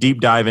deep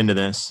dive into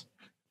this?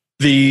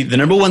 The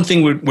number one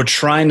thing we're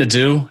trying to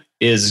do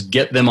is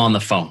get them on the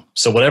phone.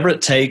 So whatever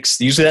it takes,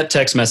 usually that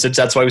text message,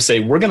 that's why we say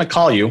we're going to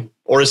call you,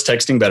 or is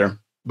texting better?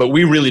 But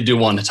we really do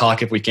want to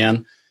talk if we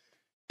can.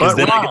 But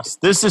Ross,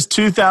 this is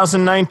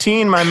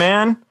 2019, my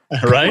man.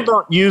 Right? People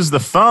don't use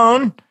the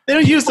phone. They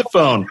don't use the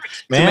phone.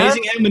 It's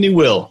amazing how many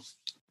will.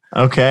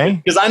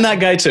 Okay. Because I'm that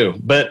guy too.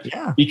 But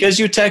because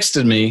you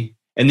texted me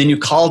and then you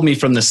called me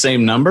from the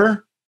same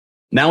number,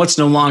 now it's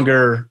no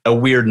longer a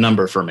weird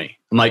number for me.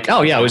 I'm like,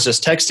 oh yeah, I was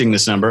just texting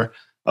this number.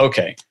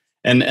 Okay.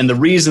 And the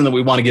reason that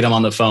we want to get them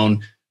on the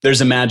phone,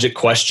 there's a magic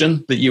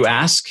question that you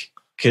ask.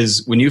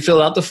 Because when you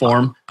fill out the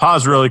form.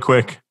 Pause really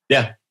quick.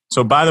 Yeah.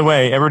 So by the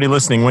way, everybody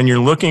listening, when you're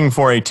looking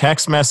for a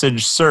text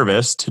message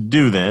service to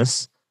do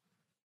this,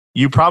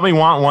 you probably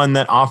want one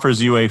that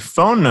offers you a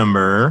phone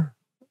number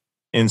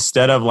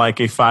instead of like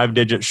a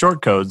 5-digit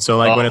short code. So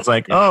like when it's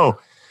like,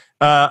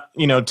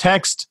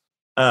 text,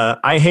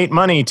 I hate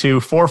money to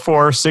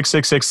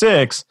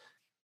 446666.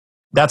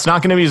 That's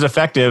not going to be as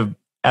effective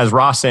as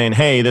Ross saying,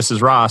 hey, this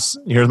is Ross.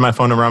 Here's my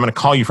phone number. I'm going to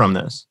call you from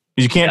this.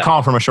 Because you can't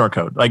call from a short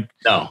code.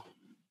 No.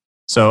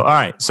 So, all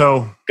right.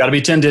 So, got to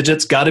be 10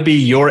 digits. Got to be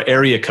your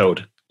area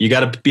code. You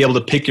got to be able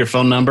to pick your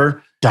phone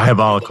number.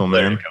 Diabolical,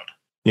 man.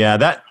 Yeah,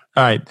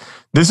 all right.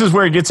 This is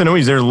where it gets into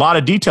weeds. There's a lot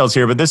of details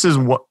here, but this is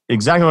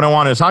exactly what I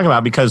wanted to talk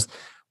about because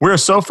we're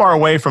so far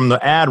away from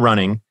the ad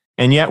running,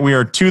 and yet we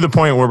are to the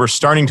point where we're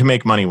starting to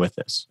make money with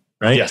this,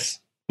 right? Yes.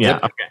 Yeah.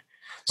 Yep. Okay.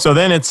 So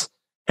then it's,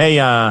 hey,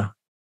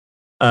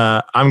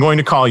 I'm going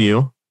to call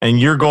you, and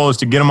your goal is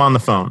to get them on the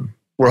phone.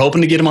 We're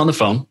hoping to get them on the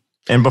phone.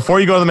 And before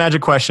you go to the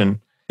magic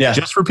question,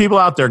 just for people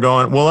out there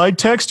going, well, I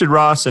texted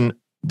Ross, and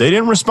they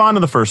didn't respond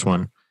to the first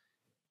one.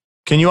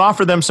 Can you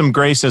offer them some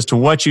grace as to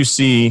what you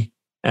see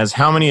as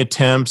how many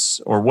attempts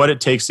or what it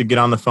takes to get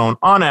on the phone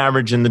on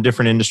average in the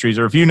different industries,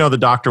 or if you know the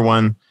doctor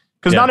one,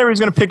 because not everybody's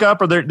going to pick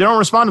up or they don't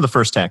respond to the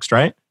first text,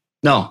 right?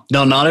 No,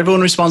 not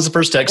everyone responds to the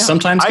first text.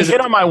 Sometimes I hit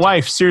on my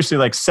wife seriously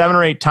like 7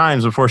 or 8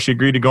 times before she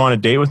agreed to go on a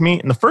date with me.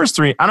 And the first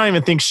 3, I don't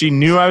even think she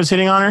knew I was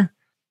hitting on her.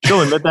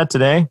 She'll admit that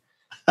today.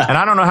 And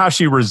I don't know how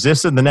she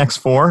resisted the next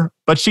 4,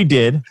 but she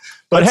did.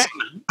 But hey,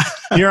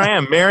 here I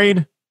am,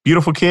 married,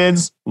 beautiful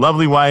kids,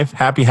 lovely wife,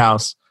 happy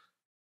house.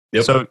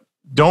 Yep. So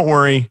don't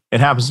worry, it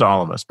happens to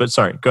all of us. But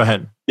sorry, go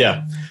ahead.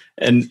 Yeah.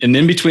 And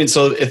in between,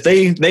 so if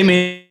they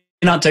may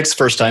not text the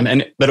first time,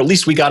 but at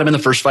least we got them in the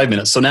first 5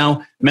 minutes. So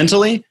now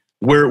mentally,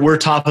 we're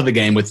top of the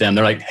game with them.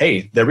 They're like,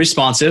 hey, they're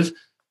responsive.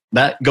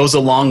 That goes a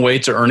long way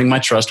to earning my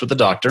trust with the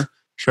doctor.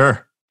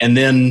 Sure. And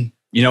then,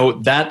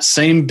 that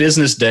same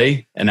business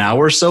day, an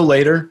hour or so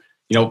later,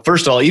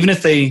 first of all, even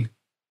if they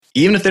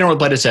don't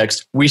reply to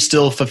text, we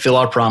still fulfill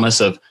our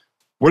promise of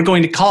we're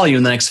going to call you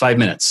in the next 5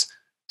 minutes.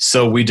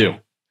 So we do.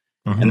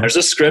 Mm-hmm. And there's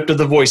a script of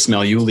the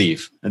voicemail you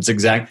leave. It's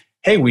exact.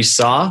 Hey, we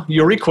saw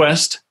your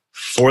request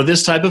for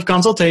this type of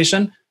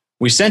consultation.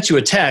 We sent you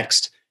a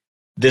text.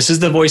 This is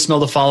the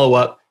voicemail to follow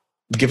up.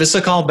 Give us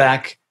a call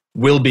back.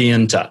 We'll be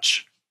in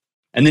touch.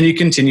 And then you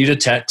continue to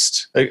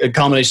text, a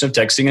combination of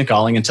texting and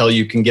calling until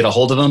you can get a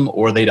hold of them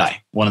or they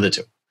die, one of the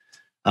two.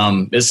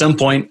 At some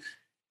point,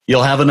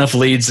 you'll have enough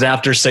leads that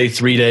after, say,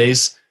 3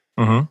 days,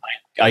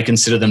 I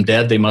consider them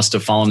dead. They must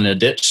have fallen in a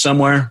ditch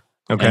somewhere.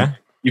 Okay.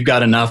 You've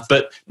got enough.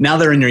 But now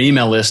they're in your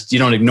email list. You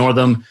don't ignore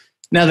them.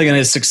 Now they're going to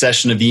have a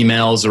succession of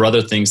emails or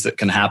other things that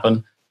can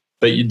happen.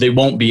 But they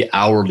won't be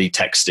hourly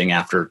texting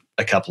after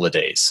a couple of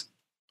days.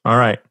 All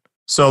right.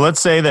 So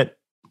let's say that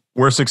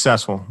we're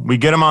successful. We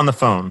get them on the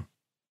phone.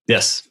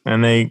 Yes.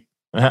 And they,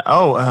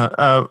 hello,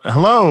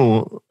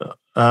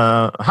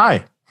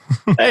 hi.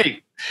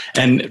 Hey.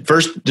 And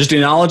first, just to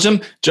acknowledge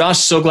them. Josh,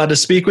 so glad to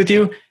speak with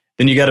you.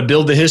 Then you got to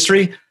build the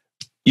history.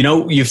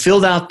 You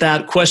filled out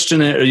that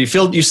question, or you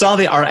saw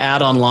our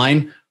ad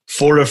online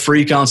for a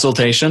free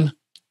consultation.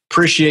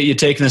 Appreciate you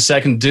taking a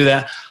second to do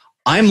that.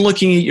 I'm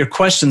looking at your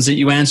questions that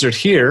you answered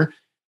here.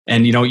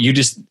 And,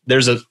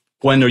 there's a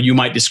when or you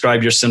might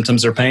describe your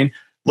symptoms or pain.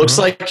 Looks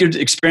like you're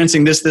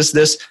experiencing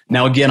this.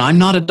 Now, again, I'm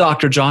not a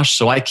doctor, Josh,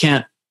 so I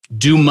can't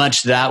do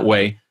much that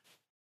way.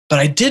 But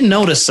I did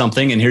notice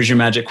something, and here's your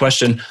magic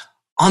question.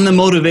 On the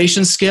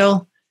motivation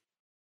scale,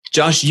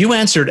 Josh, you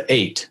answered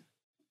 8.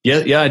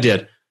 Yeah, I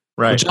did.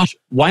 Right. Well, Josh,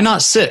 why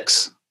not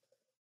 6?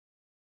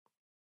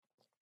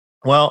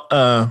 Well,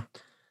 I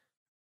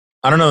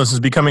don't know. This is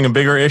becoming a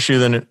bigger issue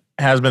than it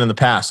has been in the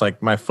past.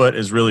 Like my foot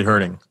is really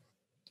hurting.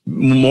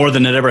 More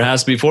than it ever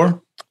has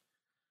before?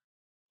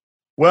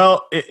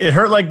 Well, it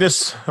hurt like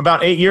this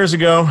about 8 years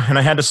ago, and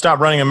I had to stop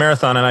running a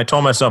marathon, and I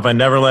told myself I'd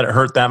never let it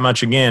hurt that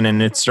much again,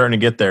 and it's starting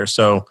to get there.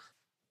 So,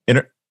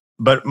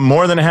 but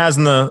more than it has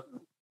in the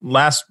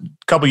last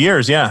couple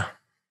years, yeah.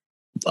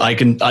 I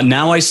can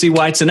now I see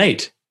why it's an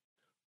 8.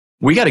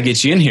 We got to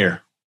get you in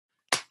here.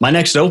 My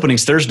next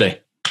opening's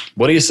Thursday.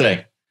 What do you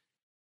say?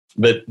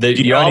 But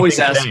you always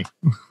ask.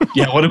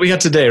 Yeah, what do we got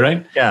today,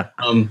 right? Yeah.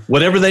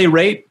 Whatever they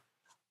rate,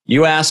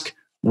 you ask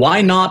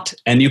why not,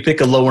 and you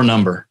pick a lower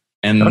number.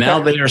 And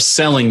now they are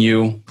selling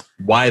you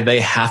why they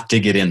have to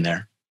get in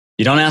there.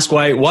 You don't ask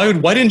why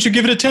didn't you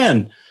give it a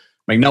 10?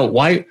 Like, no,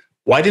 why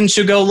didn't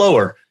you go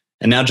lower?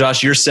 And now,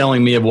 Josh, you're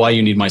selling me of why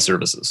you need my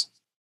services.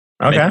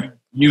 Okay. Maybe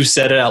you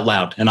said it out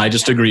loud, and I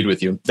just agreed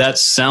with you. That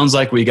sounds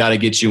like we got to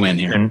get you in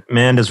here. And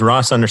man, does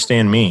Ross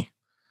understand me?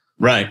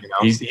 Right. You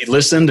know? He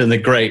listened, and they're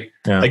great.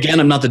 Yeah. Again,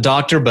 I'm not the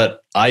doctor,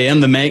 but I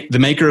am the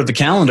maker of the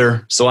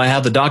calendar, so I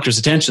have the doctor's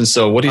attention.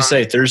 So what do you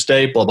say?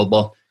 Thursday, blah, blah,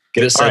 blah.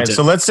 Get it set. All right,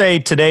 so let's say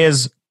today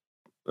is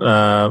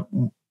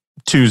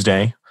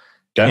Tuesday,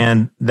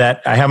 and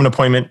that I have an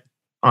appointment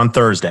on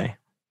Thursday.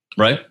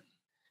 Right.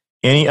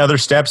 Any other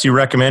steps you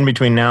recommend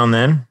between now and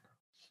then?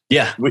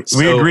 Yeah.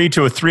 We agreed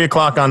to a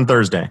 3:00 on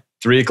Thursday.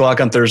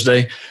 3:00 on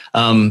Thursday.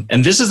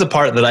 And this is the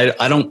part that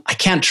I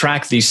can't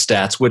track these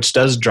stats, which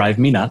does drive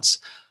me nuts.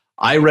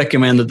 I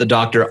recommend that the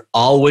doctor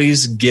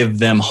always give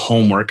them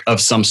homework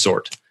of some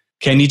sort.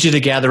 Okay, I need you to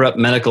gather up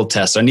medical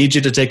tests. I need you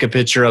to take a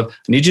picture of,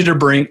 I need you to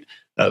bring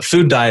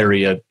food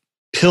diary, a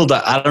pill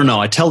diary. I don't know.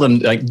 I tell them,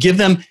 give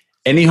them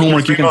any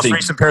homework you can think.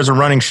 Recent pairs of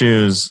running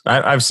shoes.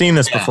 I've seen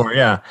this before.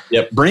 Yeah.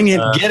 Yep. Bring it,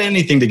 get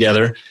anything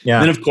together. Yeah.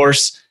 Then of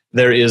course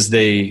there is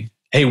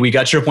hey, we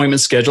got your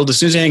appointment scheduled. As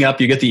soon as you hang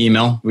up, you get the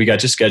email. We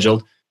got you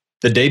scheduled.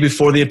 The day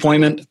before the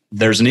appointment,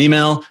 there's an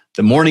email.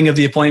 The morning of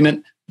the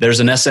appointment, there's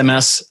an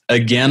SMS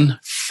again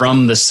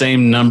from the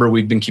same number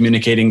we've been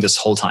communicating this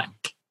whole time.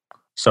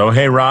 So,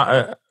 hey,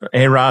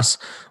 Ross,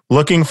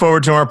 looking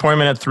forward to our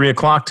appointment at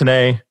 3:00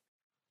 today. If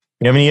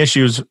you have any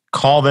issues,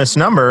 call this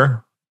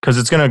number because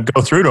it's going to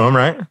go through to them,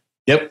 right?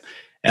 Yep.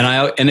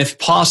 And if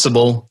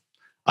possible,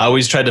 I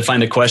always tried to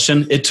find a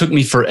question. It took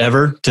me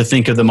forever to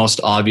think of the most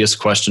obvious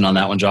question on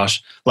that one,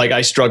 Josh. Like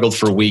I struggled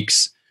for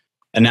weeks.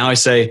 And now I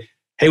say,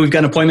 hey, we've got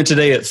an appointment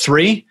today at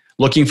 3:00.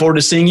 Looking forward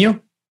to seeing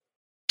you.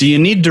 Do you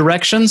need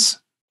directions?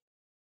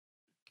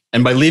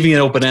 And by leaving it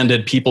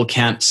open-ended, people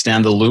can't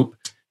stand the loop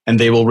and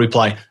they will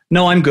reply,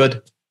 no, I'm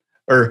good.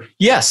 Or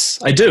yes,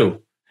 I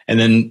do. And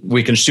then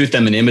we can shoot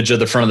them an image of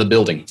the front of the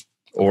building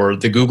or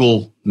the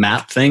Google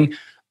map thing.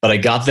 But I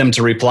got them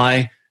to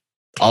reply.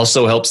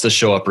 Also helps the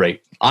show up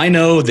rate. I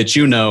know that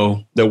you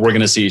know that we're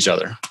going to see each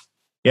other.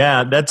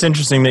 Yeah, that's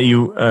interesting that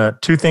you,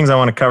 2 things I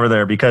want to cover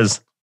there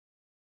because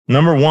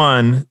number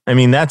one, I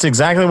mean, that's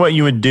exactly what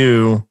you would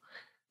do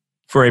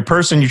for a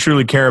person you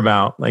truly care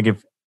about. Like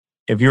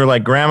if you're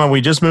like, Grandma,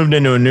 we just moved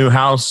into a new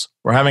house.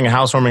 We're having a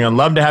housewarming. I'd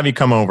love to have you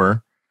come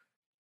over.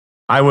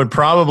 I would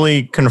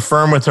probably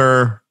confirm with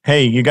her,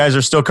 hey, you guys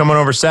are still coming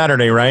over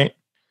Saturday, right?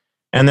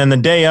 And then the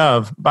day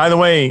of, by the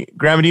way,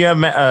 Grandma, do you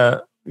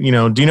have,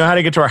 do you know how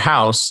to get to our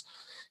house?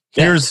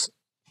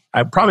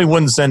 I probably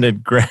wouldn't send a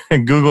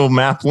Google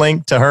map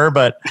link to her,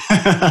 but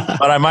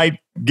I might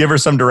give her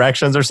some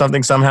directions or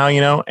something somehow,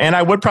 and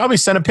I would probably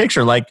send a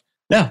picture like,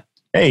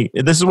 hey,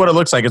 this is what it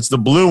looks like. It's the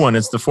blue one.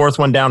 It's the 4th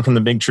one down from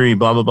the big tree,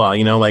 blah, blah, blah,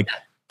 like.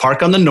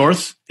 Park on the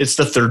north. It's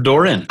the 3rd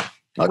door in.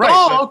 Like, right.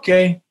 Oh,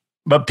 okay.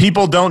 But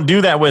people don't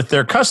do that with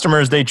their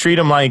customers. They treat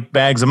them like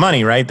bags of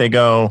money, right? They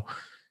go,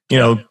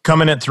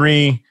 come in at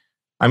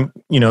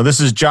 3:00.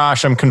 This is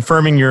Josh. I'm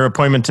confirming your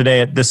appointment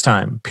today at this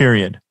time,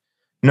 period.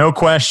 No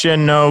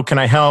question. No, can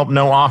I help?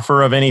 No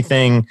offer of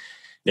anything.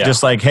 Yeah.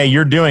 Just like, hey,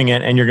 you're doing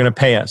it and you're going to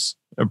pay us.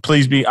 Or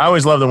please be. I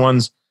always love the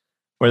ones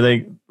where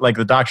they, like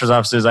the doctor's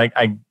offices.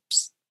 I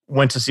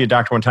went to see a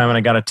doctor one time and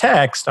I got a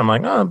text. I'm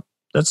like, oh,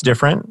 that's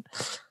different.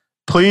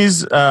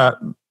 Please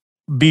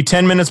be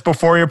 10 minutes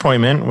before your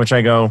appointment, which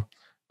I go,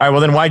 all right, well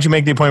then why'd you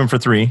make the appointment for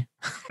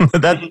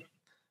 3:00?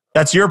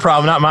 That's your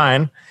problem, not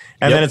mine.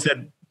 And then it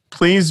said,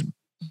 please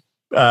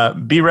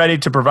be ready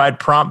to provide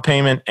prompt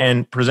payment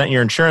and present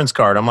your insurance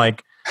card. I'm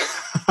like,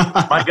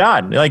 my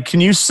God, like,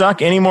 can you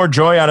suck any more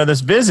joy out of this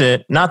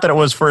visit? Not that it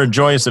was for a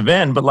joyous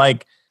event, but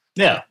like,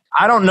 yeah,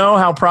 I don't know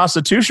how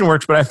prostitution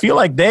works, but I feel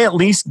like they at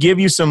least give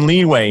you some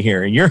leeway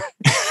here.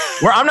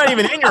 Where I'm not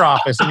even in your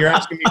office and you're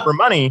asking me for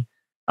money.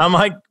 I'm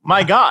like,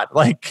 my God,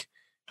 like,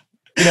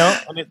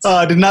 and it's,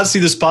 I did not see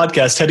this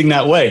podcast heading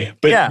that way.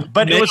 But yeah,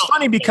 but it was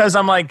funny because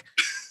I'm like,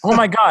 oh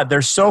my God,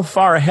 they're so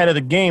far ahead of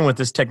the game with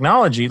this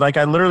technology. Like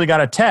I literally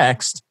got a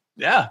text.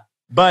 Yeah.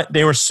 But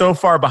they were so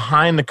far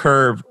behind the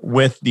curve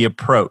with the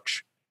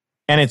approach.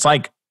 And it's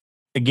like,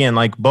 again,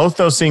 like both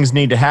those things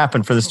need to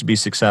happen for this to be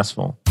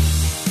successful.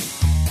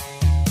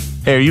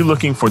 Hey, are you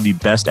looking for the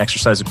best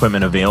exercise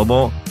equipment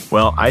available?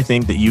 Well, I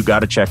think that you got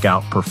to check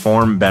out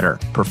Perform Better.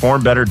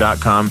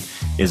 PerformBetter.com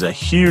is a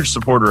huge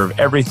supporter of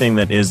everything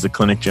that is the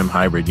Clinic Gym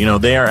Hybrid. You know,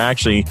 they are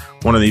actually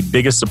one of the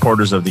biggest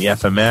supporters of the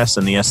FMS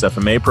and the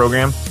SFMA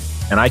program.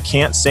 And I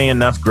can't say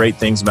enough great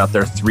things about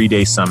their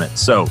 3-day summit.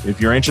 So if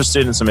you're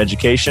interested in some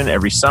education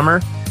every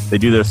summer, they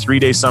do their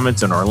 3-day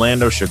summits in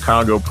Orlando,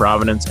 Chicago,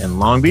 Providence, and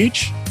Long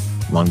Beach.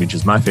 Long Beach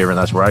is my favorite.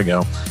 That's where I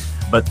go.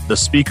 But the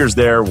speakers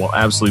there will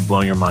absolutely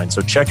blow your mind.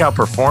 So check out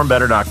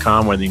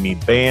PerformBetter.com, whether you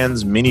need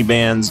bands, mini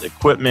bands,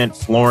 equipment,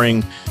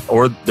 flooring,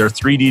 or their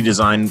 3D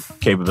design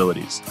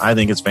capabilities. I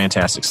think it's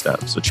fantastic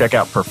stuff. So check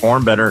out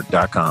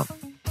PerformBetter.com.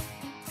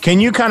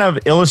 Can you kind of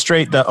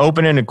illustrate the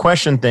open-ended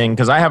question thing?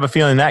 Because I have a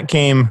feeling that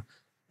came...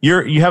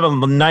 You have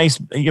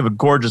a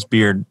gorgeous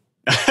beard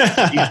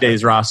these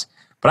days, Ross.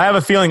 But I have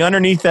a feeling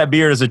underneath that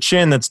beard is a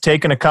chin that's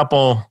taken a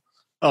couple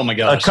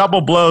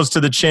blows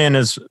to the chin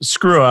as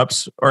screw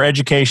ups or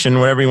education,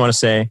 whatever you want to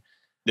say.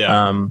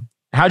 Yeah.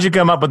 How'd you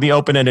come up with the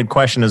open-ended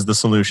question as the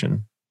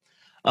solution?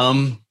 A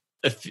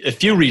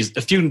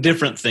few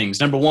different things.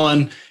 Number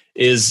one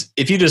is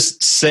if you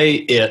just say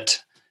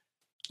it.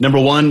 Number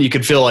one, you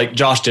could feel like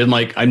Josh did,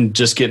 like I'm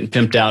just getting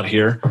pimped out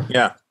here.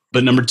 Yeah.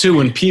 But number two,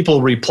 when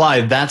people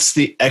reply, that's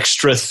the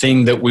extra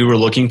thing that we were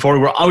looking for.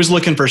 We're always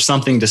looking for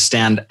something to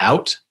stand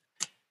out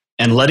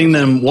and letting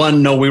them,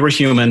 one, know we were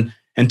human,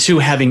 and two,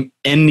 having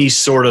any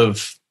sort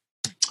of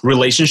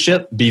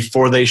relationship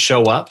before they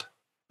show up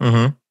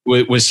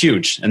was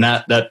huge. And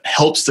that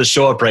helps the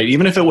show up right,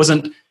 even if it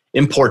wasn't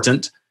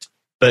important,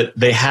 but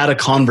they had a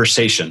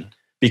conversation,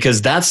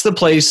 because that's the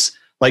place.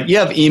 Like you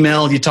have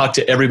email, you talk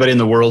to everybody in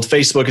the world.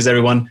 Facebook is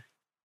everyone.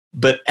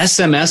 But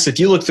SMS,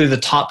 if you look through the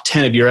top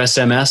 10 of your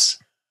SMS,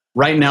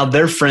 right now,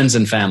 they're friends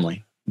and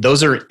family.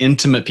 Those are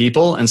intimate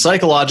people. And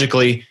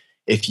psychologically,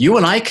 if you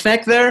and I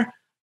connect there,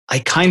 I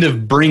kind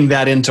of bring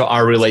that into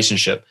our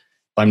relationship.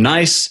 If I'm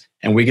nice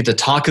and we get to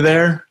talk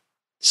there,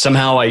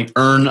 somehow I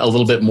earn a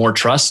little bit more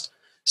trust.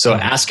 So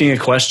asking a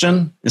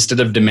question instead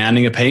of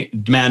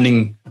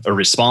demanding a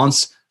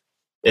response,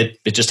 it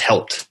just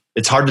helped.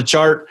 It's hard to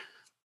chart,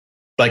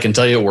 but I can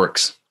tell you it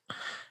works.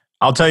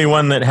 I'll tell you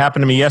one that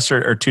happened to me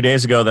yesterday or 2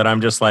 days ago that I'm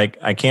just like,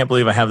 I can't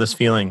believe I have this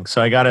feeling.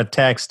 So I got a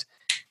text,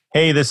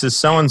 hey, this is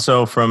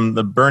so-and-so from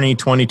the Bernie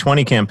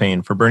 2020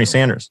 campaign for Bernie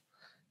Sanders.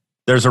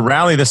 There's a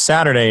rally this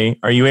Saturday.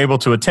 Are you able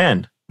to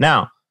attend?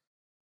 Now,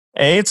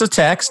 A, it's a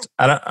text.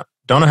 I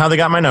don't know how they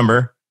got my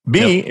number.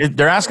 B,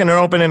 They're asking an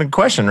open-ended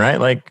question,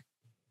 right? Like,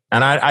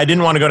 and I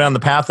didn't want to go down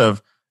the path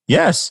of,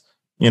 yes,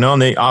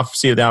 and they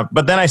see it out.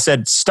 But then I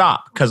said,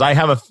 stop, because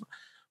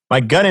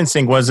my gut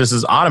instinct was this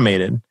is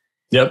automated.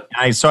 Yep.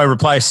 So I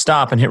reply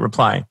stop and hit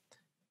reply.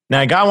 Now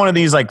I got one of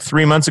these like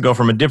 3 months ago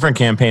from a different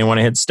campaign. When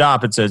I hit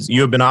stop, it says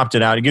you have been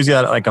opted out. It gives you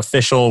that like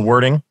official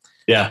wording.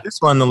 Yeah. This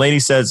one, the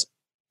lady says,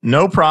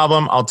 no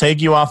problem. I'll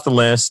take you off the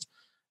list.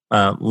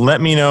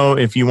 Let me know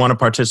if you want to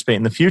participate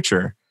in the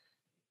future.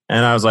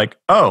 And I was like,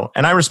 oh,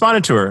 and I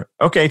responded to her.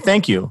 Okay,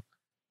 thank you.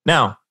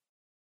 Now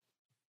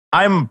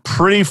I'm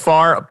pretty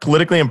far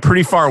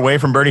away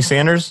from Bernie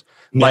Sanders.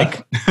 Yeah.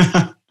 Like,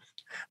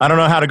 I don't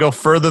know how to go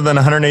further than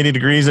 180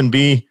 degrees and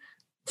be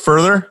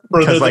further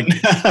because like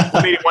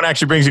 181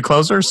 actually brings you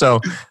closer. So,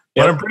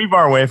 but I'm pretty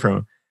far away from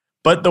him.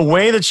 But the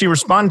way that she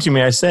responded to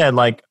me, I said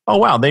like, oh,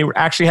 wow, they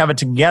actually have it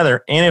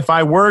together. And if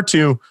I were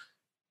to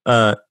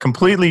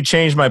completely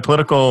change my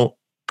political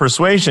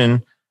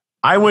persuasion,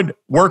 I would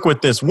work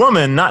with this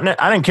woman.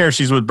 I didn't care if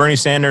she's with Bernie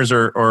Sanders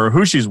or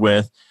who she's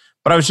with,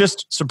 but I was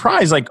just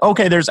surprised. Like,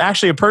 okay, there's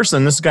actually a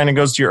person. This kind of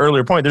goes to your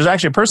earlier point. There's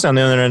actually a person on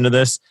the other end of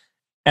this.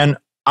 And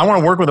I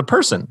want to work with a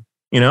person,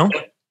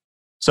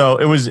 So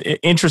it was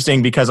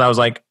interesting because I was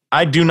like,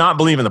 I do not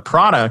believe in the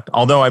product,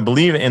 although I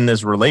believe in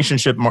this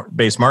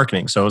relationship-based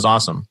marketing. So it was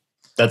awesome.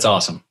 That's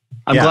awesome.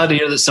 I'm glad to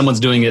hear that someone's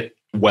doing it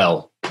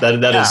well.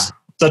 That is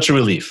such a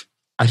relief.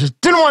 I just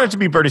didn't want it to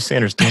be Bernie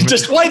Sanders.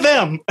 Just why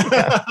them?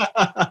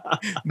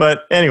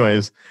 But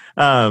anyways,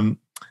 all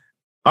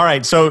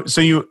right. So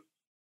you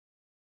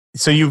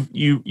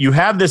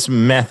have this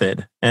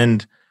method,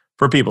 and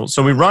for people,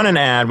 so we run an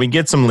ad, we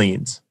get some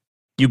leads.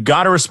 You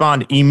got to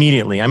respond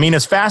immediately. I mean,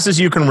 as fast as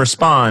you can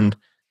respond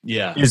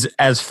is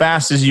as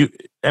fast as you,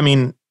 I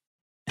mean.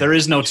 There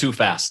is no too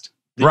fast.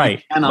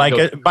 Right.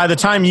 Like by the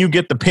time you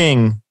get the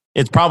ping,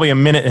 it's probably a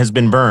minute has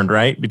been burned,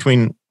 right?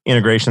 Between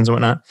integrations and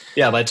whatnot.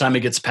 Yeah. By the time it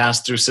gets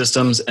passed through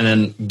systems and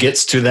then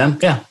gets to them.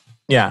 Yeah.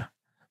 Yeah.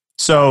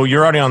 So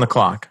you're already on the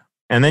clock.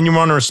 And then you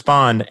want to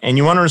respond, and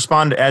you want to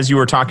respond as you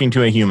were talking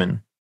to a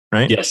human,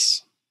 right?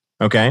 Yes.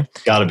 Okay.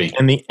 Gotta be.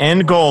 And the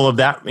end goal of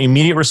that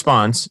immediate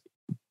response,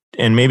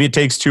 and maybe it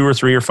takes 2 or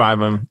 3 or 5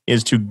 of them,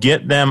 is to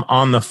get them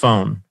on the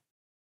phone.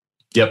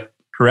 Yep.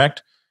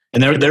 Correct?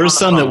 And there is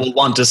some that will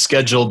want to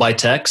schedule by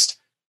text.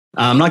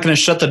 I'm not going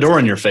to shut the door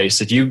in your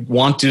face. If you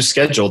want to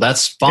schedule,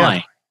 that's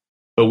fine.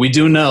 But we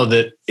do know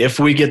that if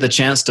we get the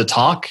chance to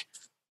talk,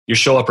 your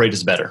show up rate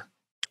is better.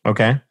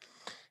 Okay.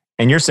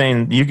 And you're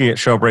saying you can get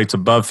show up rates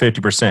above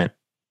 50%.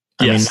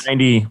 I mean,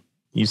 90,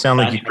 you sound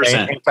like 90%.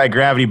 You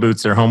anti-gravity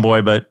boots there,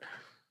 homeboy, but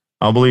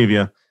I'll believe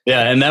you.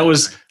 Yeah, and that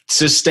was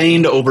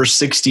sustained over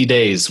 60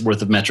 days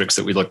worth of metrics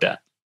that we looked at.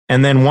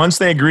 And then once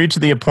they agree to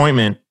the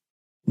appointment,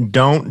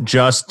 don't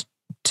just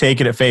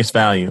take it at face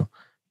value.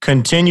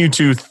 Continue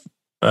to,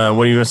 what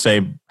are you going to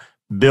say,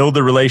 build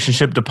the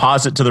relationship,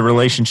 deposit to the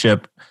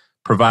relationship,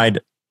 provide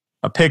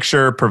a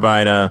picture,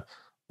 provide a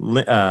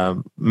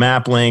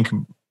map link,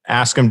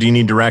 ask them, do you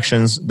need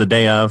directions the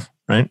day of,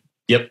 right?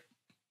 Yep.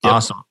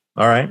 Awesome.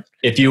 All right.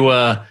 If you,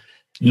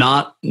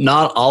 not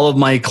all of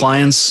my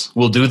clients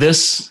will do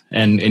this,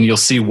 and you'll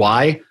see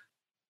why.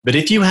 But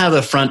if you have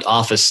a front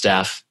office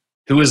staff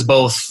who is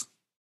both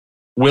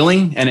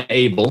willing and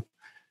able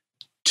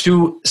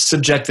to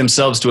subject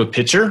themselves to a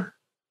picture,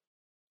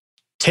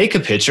 take a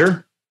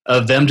picture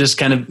of them just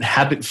kind of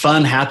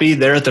happy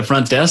there at the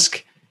front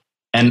desk,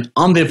 and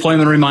on the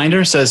appointment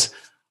reminder says,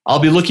 I'll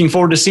be looking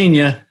forward to seeing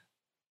you.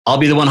 I'll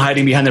be the one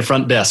hiding behind the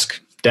front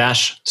desk,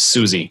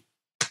 Susie.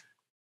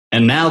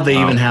 And now they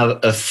even have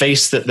a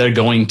face that they're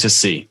going to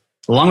see,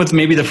 along with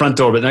maybe the front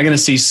door, but they're going to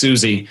see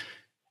Susie.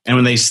 And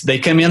when they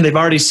come in, they've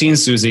already seen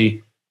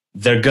Susie.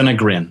 They're going to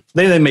grin.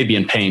 They may be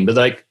in pain, but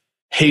like,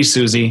 hey,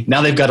 Susie.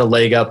 Now they've got a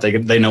leg up.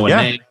 They know a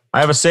name. I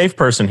have a safe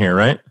person here,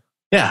 right?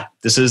 Yeah,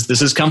 this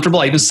is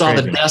comfortable. I even saw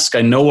the desk.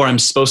 I know where I'm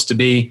supposed to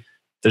be.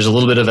 There's a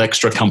little bit of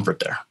extra comfort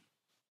there.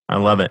 I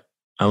love it.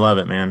 I love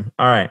it, man.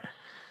 All right.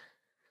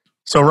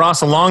 So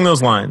Ross, along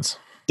those lines,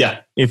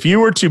 if you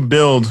were to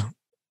build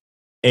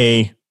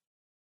a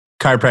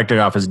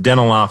chiropractic office,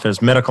 dental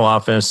office, medical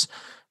office,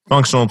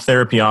 functional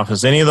therapy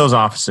office, any of those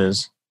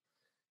offices,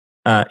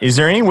 is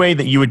there any way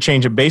that you would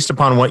change it based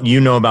upon what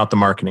you know about the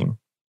marketing?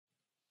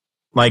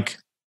 Like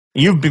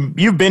you've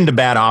been to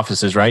bad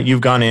offices, right?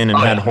 You've gone in and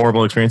had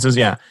horrible experiences.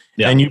 Yeah.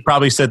 And you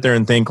probably sit there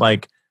and think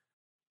like,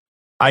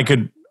 I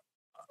could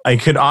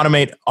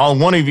automate all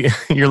one of you.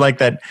 You're like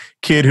that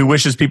kid who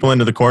wishes people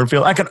into the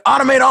cornfield. I could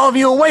automate all of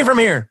you away from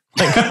here.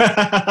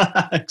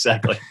 Like,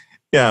 exactly.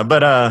 Yeah.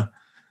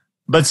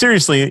 But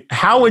seriously,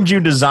 how would you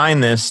design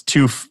this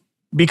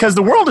because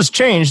the world has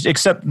changed,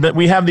 except that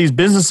we have these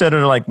businesses that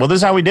are like, well, this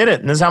is how we did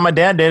it. And this is how my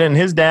dad did it and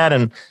his dad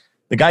and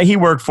the guy he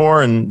worked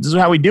for. And this is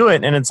how we do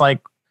it. And it's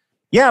like,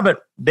 yeah,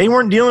 but they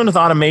weren't dealing with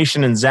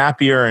automation and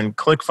Zapier and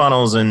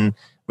ClickFunnels and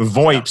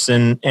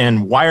VoIPs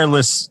and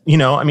wireless,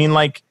 I mean,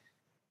 like,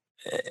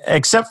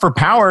 except for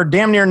power,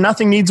 damn near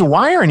nothing needs a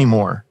wire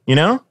anymore,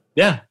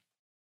 Yeah.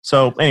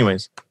 So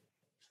anyways,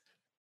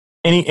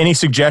 any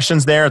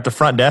suggestions there at the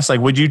front desk?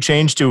 Like, would you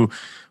change to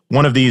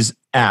one of these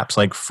apps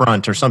like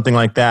Front or something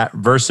like that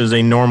versus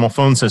a normal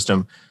phone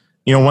system?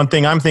 One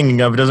thing I'm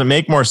thinking of, does it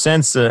make more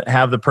sense to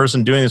have the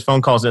person doing these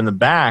phone calls in the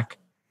back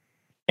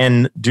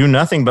and do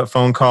nothing but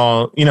phone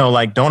call,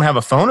 like don't have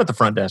a phone at the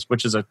front desk,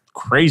 which is a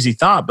crazy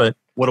thought, but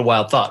what a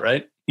wild thought,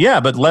 right? Yeah,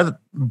 but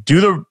do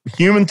the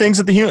human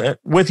things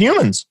with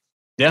humans.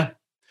 Yeah.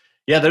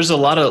 Yeah, there's a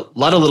lot of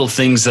little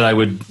things that I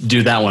would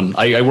do that one.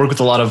 I work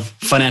with a lot of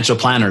financial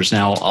planners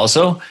now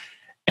also.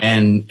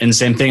 And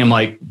same thing, I'm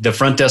like, the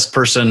front desk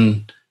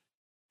person,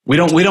 we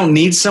don't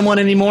need someone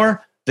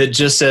anymore that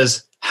just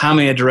says, how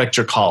may I direct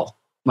your call?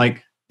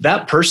 Like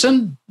that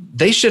person,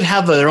 they should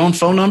have their own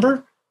phone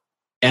number,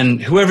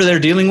 and whoever they're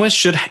dealing with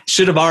should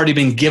have already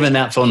been given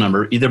that phone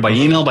number, either by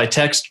email, by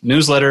text,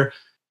 newsletter,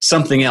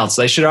 something else.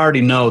 They should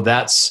already know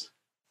that's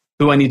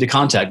who I need to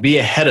contact. Be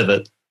ahead of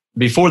it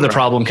before the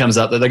problem comes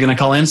up that they're going to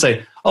call in and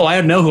say, oh,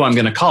 I know who I'm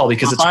going to call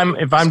because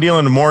if I'm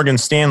dealing with Morgan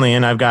Stanley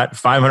and I've got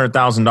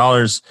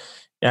 $500,000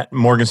 at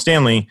Morgan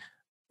Stanley,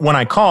 when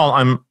I call,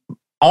 I'm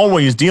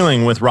always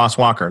dealing with Ross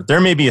Walker.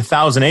 There may be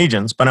 1,000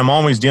 agents, but I'm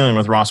always dealing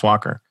with Ross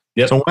Walker.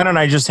 Yep. So why don't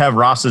I just have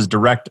Ross's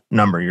direct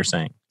number, you're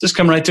saying? Just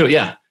come right to it,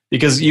 yeah.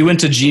 Because you went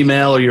to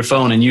Gmail or your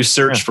phone and you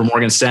searched for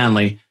Morgan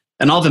Stanley,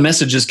 and all the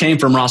messages came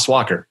from Ross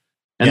Walker.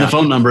 And the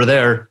phone number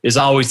there is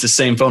always the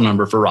same phone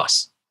number for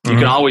Ross. You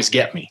can always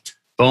get me,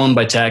 phone,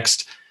 by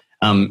text.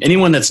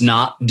 Anyone that's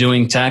not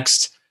doing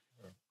text,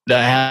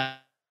 I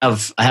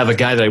have a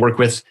guy that I work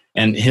with,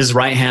 and his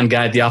right-hand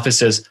guy at the office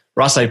says,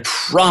 Ross, I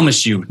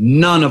promise you,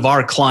 none of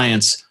our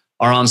clients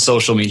are on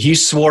social media. He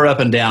swore up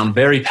and down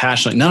very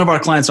passionately, none of our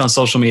clients are on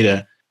social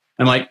media.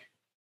 I'm like,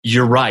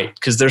 you're right,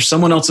 because there's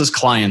someone else's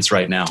clients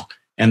right now,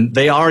 and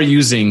they are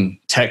using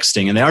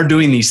texting, and they are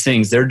doing these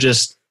things. They're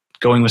just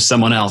going with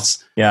someone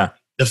else. Yeah.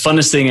 The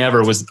funnest thing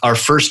ever was our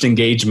first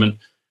engagement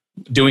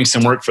doing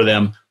some work for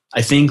them.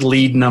 I think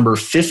lead number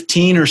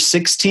 15 or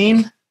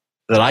 16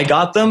 that I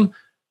got them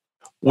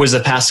was a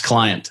past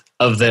client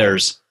of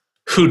theirs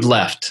who'd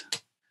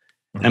left.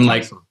 I'm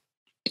like,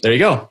 there you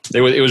go.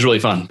 It was really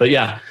fun. But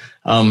yeah,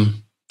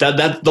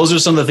 those are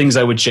some of the things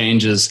I would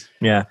change is.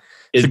 Yeah.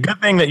 It's a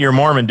good thing that you're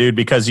Mormon, dude,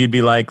 because you'd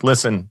be like,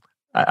 listen,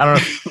 I don't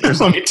know.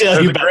 There's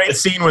a great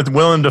scene with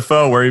Willem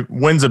Dafoe where he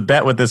wins a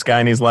bet with this guy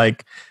and he's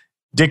like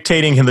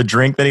dictating him the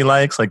drink that he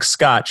likes, like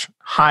scotch,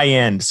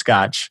 high-end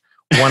scotch,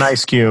 1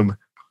 ice cube,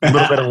 a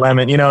little bit of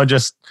lemon,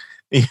 just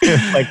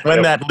Like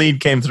when that lead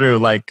came through,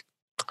 like,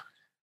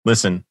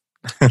 listen,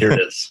 here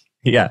it is.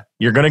 Yeah,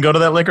 you're going to go to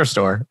that liquor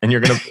store and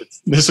you're going to.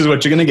 This is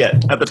what you're going to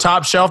get. At the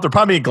top shelf, there'll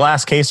probably be a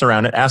glass case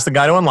around it. Ask the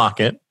guy to unlock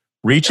it.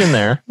 Reach in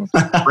there,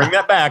 bring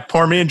that back,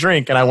 pour me a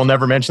drink, and I will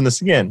never mention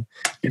this again.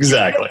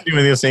 Exactly.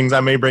 Doing these things,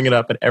 I may bring it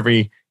up at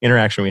every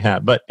interaction we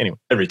have. But anyway.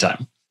 Every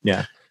time.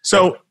 Yeah.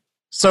 So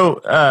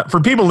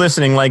for people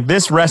listening, like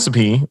this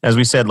recipe, as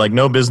we said, like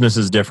no business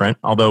is different,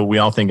 although we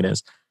all think it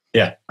is.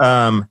 Yeah.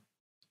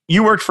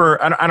 You worked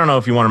for, I don't know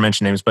if you want to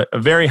mention names, but a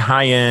very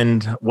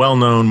high-end,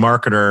 well-known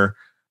marketer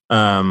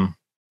that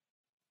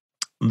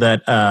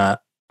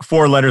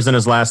 4 letters in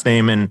his last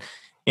name,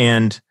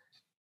 and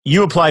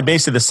you applied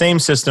basically the same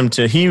system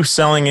to he was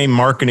selling a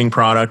marketing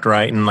product,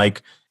 right? And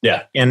like,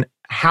 yeah. And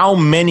how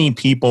many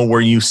people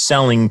were you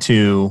selling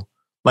to?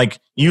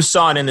 Like you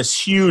saw it in this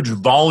huge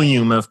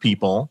volume of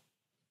people.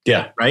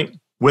 Yeah. Right.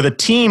 With a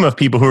team of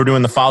people who are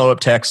doing the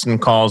follow-up texts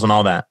and calls and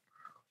all that.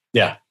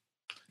 Yeah.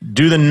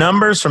 Do the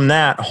numbers from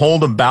that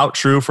hold about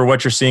true for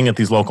what you're seeing at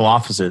these local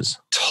offices?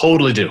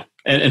 Totally do.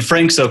 And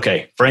Frank's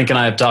okay. Frank and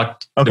I have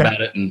talked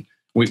about it, and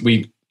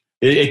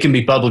it can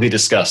be publicly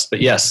discussed.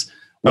 But yes,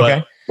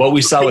 what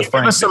we saw with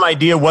Frank. Give us some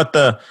idea what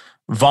the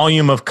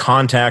volume of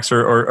contacts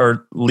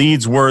or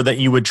leads were that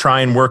you would try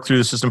and work through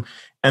the system,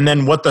 and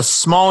then what the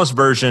smallest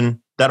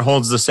version that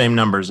holds the same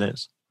numbers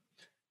is.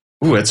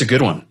 Ooh, that's a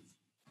good one.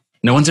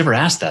 No one's ever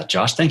asked that,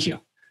 Josh. Thank you.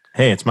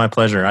 Hey, it's my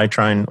pleasure. I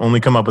try and only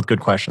come up with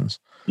good questions.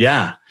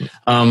 Yeah.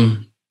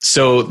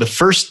 So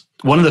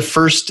one of the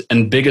first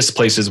and biggest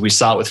places we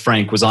saw it with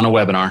Frank was on a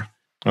webinar.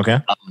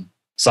 Okay.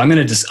 So I'm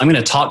going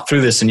to talk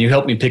through this, and you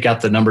help me pick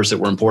out the numbers that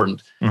were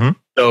important. Mm-hmm.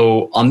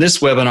 So on this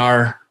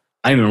webinar,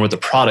 I don't remember what the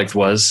product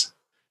was,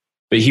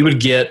 but he would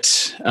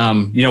get,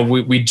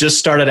 we just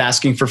started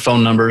asking for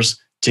phone numbers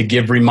to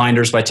give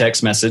reminders by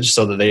text message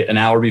so that an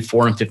hour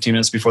before and 15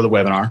 minutes before the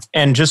webinar.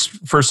 And just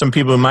for some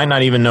people who might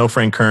not even know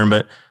Frank Kern,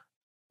 but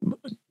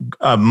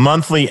a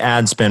monthly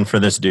ad spend for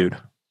this dude.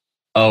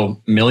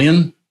 Oh,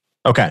 million?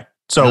 Okay.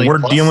 So million we're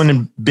plus. Dealing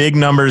in big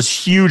numbers,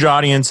 huge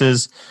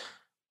audiences,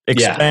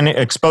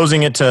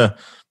 exposing it to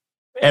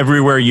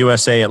everywhere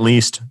USA, at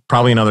least,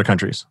 probably in other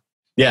countries.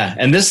 Yeah.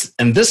 And this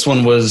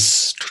one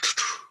was,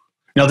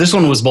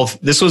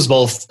 this was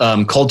both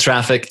cold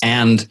traffic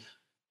and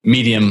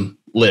medium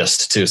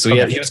list too. So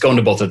he was going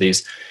to both of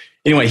these.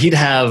 Anyway, he'd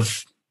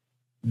have,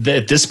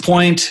 at this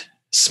point,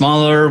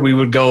 smaller, we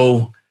would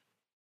go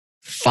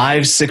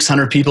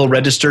 500-600 people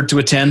registered to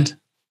attend.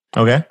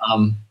 Okay.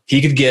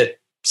 He could get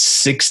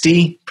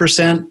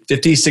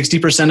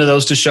 50-60% of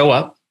those to show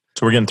up.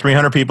 So we're getting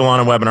 300 people on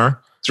a webinar.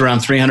 It's around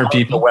 300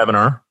 people.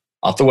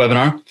 Off the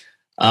webinar.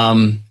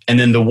 And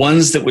then the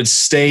ones that would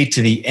stay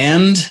to the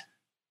end,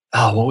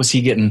 what was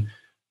he getting?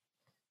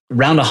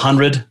 Around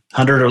 100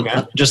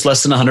 or just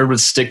less than 100 would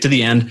stick to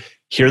the end,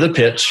 hear the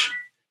pitch,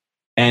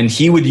 and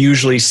he would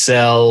usually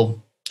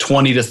sell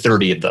 20 to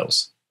 30 of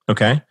those.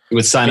 Okay. He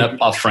would sign up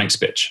off Frank's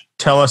pitch.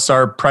 Tell us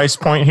our price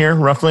point here,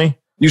 roughly.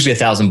 Usually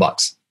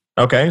 $1,000.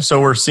 Okay.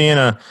 So we're seeing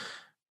how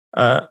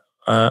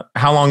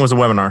long was the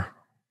webinar?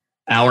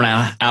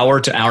 Hour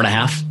to hour and a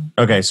half.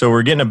 Okay. So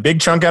we're getting a big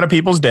chunk out of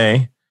people's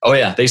day. Oh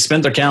yeah. They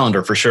spent their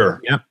calendar for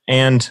sure. Yep.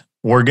 And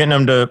we're getting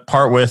them to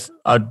part with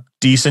a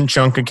decent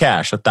chunk of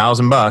cash,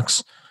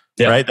 $1,000.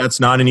 Yep. Right. That's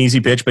not an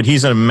easy pitch, but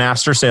he's a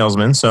master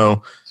salesman.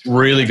 So it's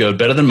really good.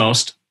 Better than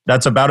most.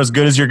 That's about as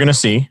good as you're going to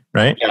see.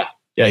 Right. Yeah.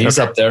 Yeah. He's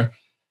up there.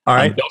 All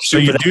right. So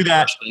you do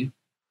that.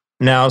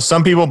 Now,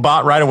 some people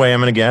bought right away, I'm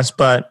going to guess,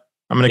 but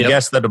I'm going to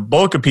guess that a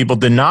bulk of people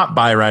did not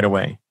buy right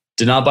away.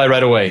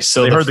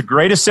 So they heard the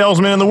greatest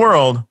salesman in the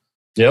world.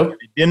 Yep. They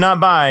did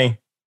not buy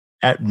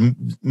at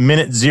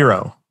minute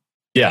 0.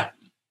 Yeah.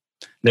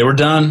 They were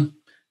done.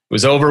 It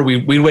was over.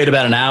 We'd wait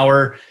about an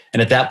hour.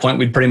 And at that point,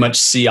 we'd pretty much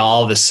see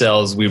all the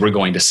sales we were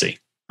going to see.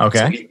 Okay.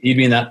 So he'd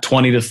be in that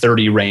 20 to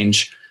 30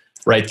 range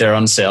right there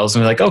on sales.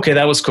 And we're like, okay,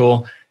 that was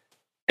cool.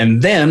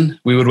 And then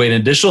we would wait an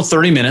additional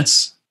 30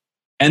 minutes.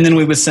 And then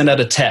we would send out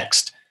a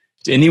text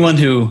to anyone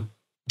who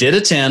did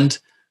attend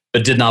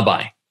but did not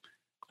buy.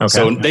 Okay.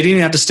 So they didn't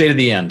even have to stay to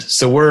the end.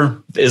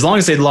 So as long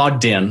as they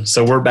logged in,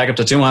 so we're back up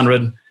to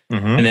 200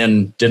 and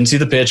then didn't see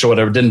the pitch or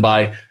whatever, didn't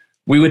buy,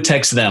 we would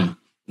text them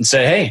and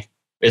say, hey,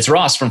 it's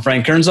Ross from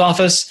Frank Kern's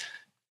office.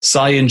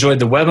 Saw you enjoyed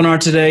the webinar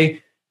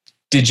today.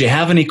 Did you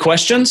have any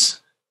questions?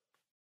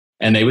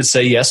 And they would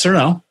say yes or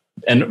no.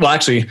 And well,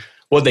 actually,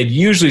 what they'd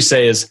usually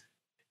say is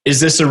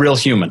this a real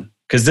human?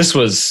 Because this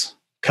was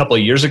a couple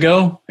of years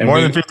ago. And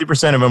more than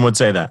 50% of them would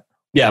say that.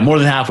 Yeah, more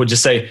than half would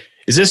just say,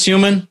 is this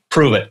human?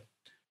 Prove it.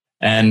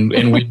 And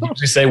we'd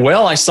usually say,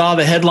 well, I saw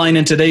the headline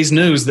in today's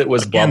news that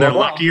was blah, blah, they're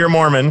lucky you're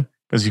Mormon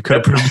because you could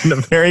have proved it in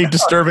a very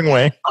disturbing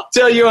way. I'll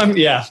tell you,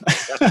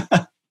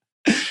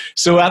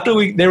 So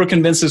after they were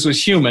convinced this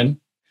was human,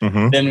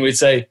 then we'd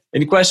say,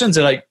 any questions?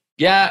 They're like,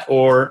 yeah,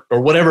 or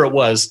whatever it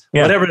was.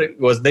 Yeah. Whatever it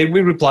was, we'd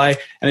reply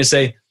and they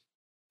say,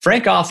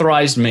 Frank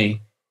authorized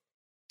me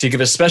to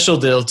give a special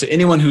deal to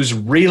anyone who's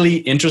really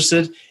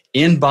interested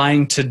in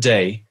buying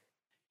today.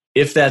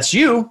 If that's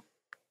you,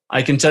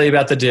 I can tell you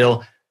about the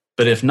deal.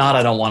 But if not,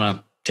 I don't want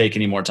to take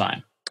any more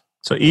time.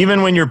 So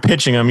even when you're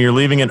pitching them, you're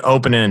leaving it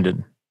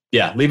open-ended.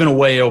 Yeah, leaving it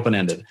way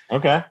open-ended.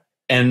 Okay.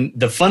 And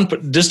the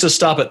fun, just to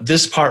stop at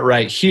this part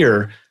right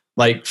here,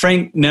 like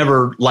Frank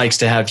never likes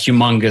to have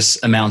humongous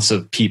amounts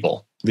of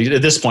people.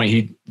 At this point,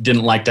 he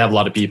didn't like to have a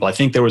lot of people. I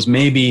think there was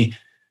maybe,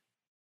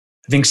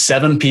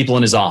 7 people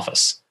in his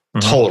office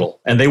total.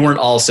 And they weren't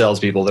all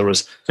salespeople.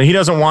 So he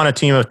doesn't want a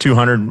team of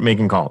 200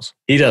 making calls.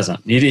 He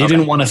doesn't. He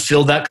didn't want to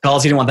fill that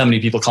calls. He didn't want that many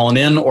people calling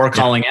in or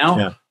calling out.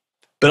 Yeah.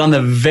 But on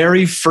the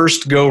very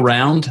first go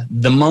round,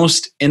 the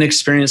most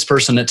inexperienced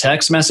person at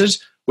text message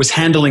was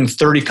handling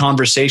 30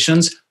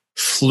 conversations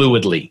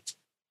fluidly.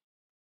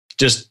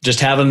 Just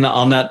having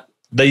on that,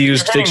 they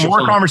used fixture more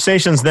phone.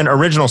 Conversations than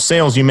original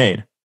sales you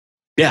made.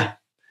 Yeah.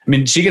 I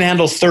mean, she can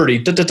handle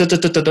 30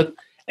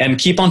 and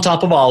keep on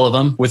top of all of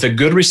them with a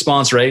good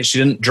response rate. She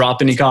didn't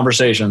drop any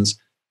conversations.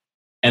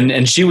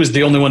 And she was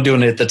the only one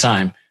doing it at the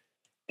time.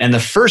 And the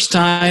first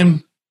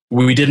time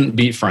we didn't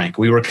beat Frank,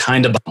 we were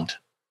kind of bummed.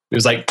 It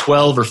was like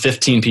 12 or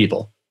 15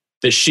 people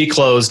that she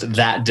closed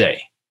that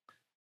day.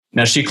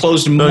 Now she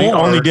closed more. So you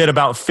only did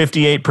about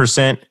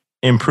 58%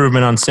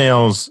 improvement on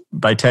sales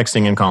by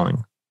texting and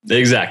calling.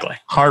 Exactly.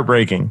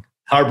 Heartbreaking.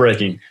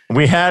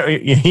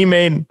 He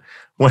made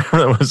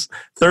whatever it was,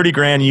 30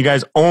 grand. You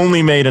guys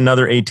only made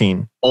another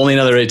 18. Only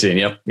another 18.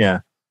 Yep. Yeah.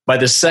 By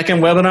the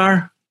second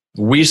webinar,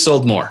 we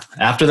sold more.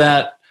 After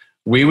that,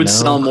 we would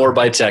sell more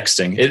by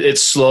texting. It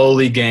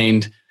slowly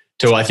gained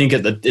to, I think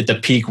at the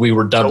peak, we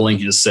were doubling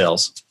his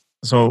sales.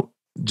 So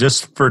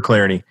just for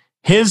clarity,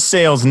 his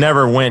sales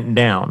never went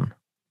down.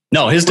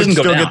 No, his didn't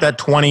go down. Still get that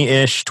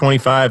 20-ish,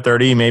 25,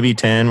 30, maybe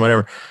 10,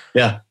 whatever.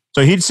 Yeah.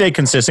 So he'd stay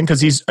consistent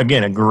because he's,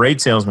 again, a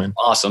great salesman.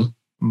 Awesome.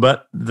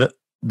 But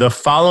the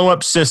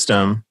follow-up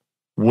system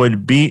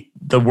would beat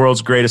the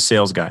world's greatest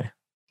sales guy.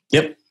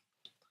 Yep.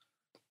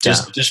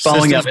 Just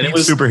following up. And it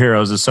was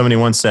superheroes, as somebody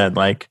once said.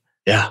 Like,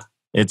 yeah,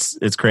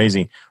 it's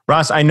crazy.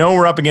 Ross, I know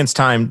we're up against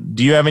time.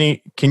 Do you have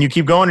any? Can you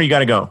keep going, or you got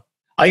to go?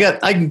 I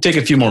can take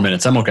a few more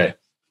minutes. I'm okay.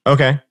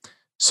 Okay.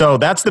 So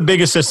that's the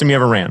biggest system you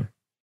ever ran,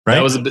 right?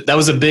 That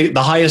was the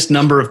highest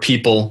number of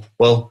people.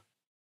 Well,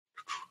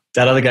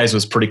 that other guy's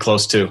was pretty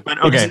close too. But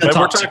we're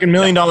talking $1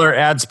 million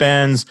ad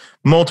spends,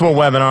 multiple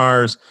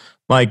webinars,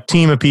 like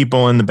team of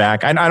people in the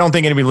back. I don't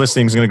think anybody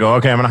listening is going to go,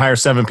 okay, I'm going to hire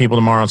 7 people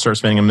tomorrow and start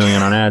spending $1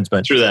 million on ads.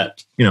 But true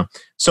that.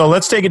 So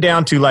let's take it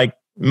down to like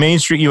Main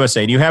Street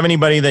USA. Do you have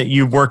anybody that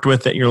you've worked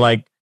with that you're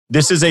like,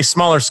 this is a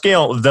smaller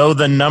scale, though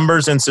the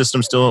numbers and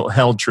system still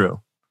held true?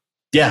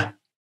 Yeah.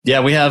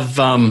 We have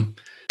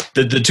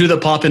the two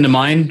that pop into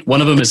mind.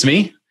 One of them is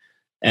me.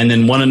 And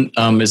then one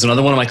is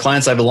another one of my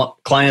clients. I have a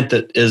client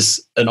that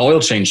is an oil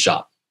change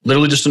shop,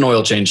 literally just an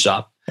oil change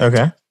shop.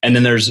 Okay. And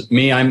then there's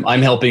me. I'm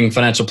helping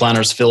financial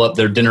planners fill up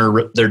their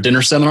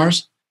dinner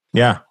seminars.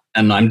 Yeah.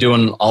 And I'm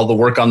doing all the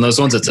work on those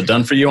ones. It's a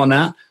done for you on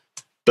that.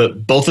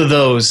 But both of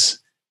those,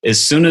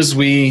 as soon as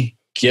we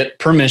get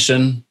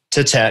permission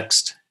to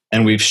text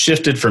and we've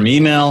shifted from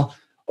email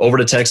over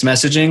to text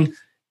messaging,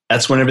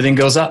 that's when everything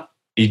goes up.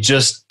 You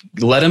just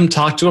let them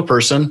talk to a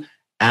person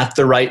at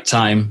the right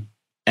time.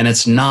 And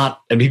it's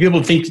not, I mean,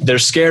 people think they're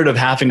scared of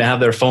having to have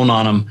their phone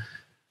on them.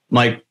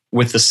 Like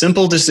with the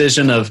simple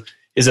decision of,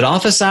 is it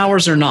office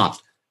hours or not?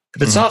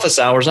 If it's office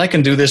hours, I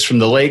can do this from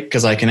the lake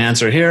because I can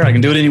answer here. I can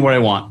do it anywhere I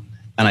want.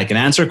 And I can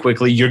answer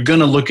quickly. You're going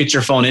to look at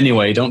your phone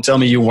anyway. Don't tell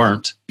me you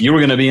weren't. You were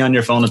going to be on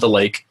your phone at the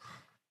lake.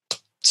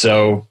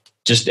 So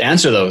just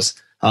answer those.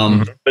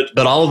 But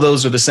all of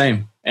those are the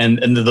same. And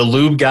the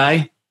lube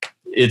guy,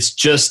 it's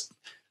just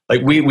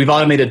like we've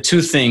automated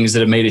 2 things that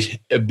have made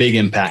a big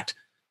impact.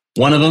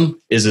 One of them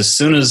is as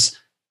soon as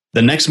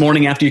the next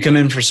morning after you come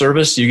in for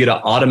service, you get an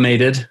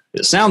automated,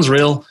 it sounds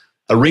real,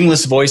 a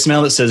ringless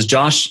voicemail that says,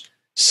 Josh,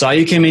 saw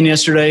you came in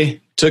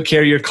yesterday, took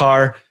care of your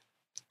car.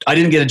 I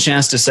didn't get a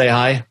chance to say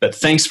hi, but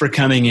thanks for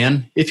coming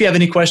in. If you have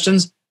any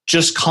questions,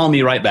 just call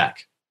me right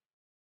back.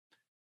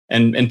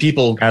 And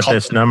people at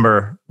this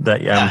number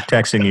that I'm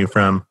texting you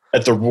from.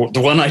 At the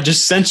one I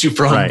just sent you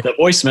from, the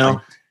voicemail.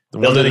 Right. The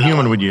one that a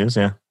human would use,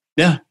 yeah.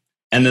 Yeah.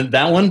 And then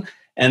that one,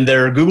 and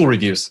their Google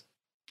reviews.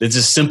 It's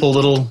a simple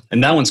little,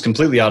 and that one's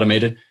completely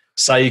automated.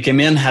 Saw you came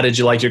in. How did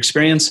you like your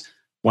experience?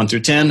 1 through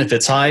 10. If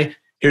it's high,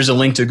 here's a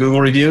link to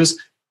Google reviews.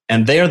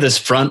 And they are this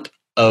front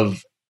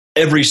of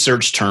every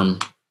search term.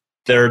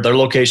 Their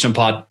location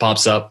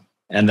pops up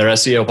and their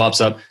SEO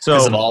pops up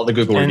because of all the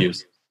Google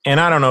reviews. And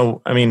I don't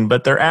know, I mean,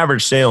 but their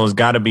average sale has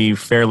got to be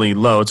fairly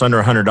low. It's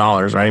under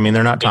 $100, right? I mean,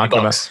 they're not talking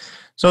about.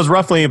 So it's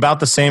roughly about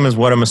the same as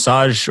what a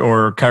massage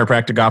or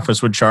chiropractic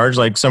office would charge,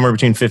 like somewhere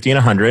between 50 and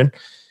 100.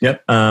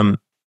 Yep.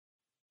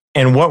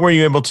 And what were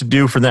you able to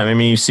do for them? I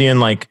mean, you seeing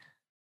like,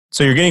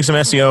 so you're getting some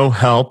SEO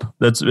help.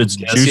 It's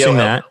juicing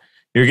that.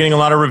 You're getting a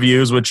lot of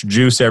reviews, which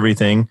juice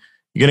everything.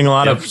 You're getting a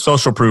lot of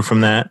social proof from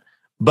that.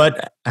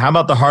 But how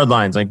about the hard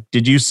lines? Like,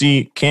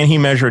 can he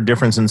measure a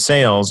difference in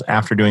sales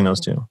after doing those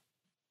 2?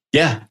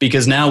 Yeah,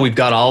 because now we've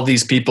got all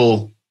these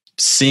people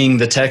seeing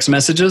the text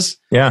messages.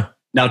 Yeah.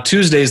 Now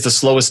Tuesday is the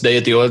slowest day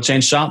at the oil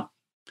change shop.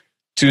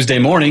 Tuesday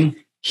morning,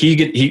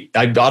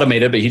 I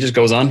automate it, but he just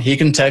goes on. He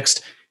can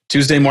text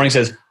Tuesday morning,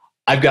 says,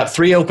 I've got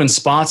 3 open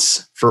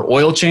spots for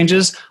oil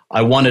changes.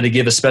 I wanted to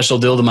give a special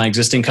deal to my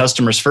existing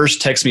customers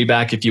first. Text me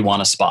back if you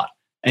want a spot.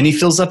 And he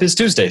fills up his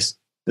Tuesdays.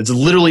 It's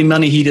literally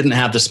money he didn't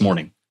have this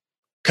morning.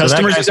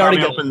 Customers is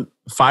already open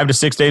 5 to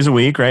 6 days a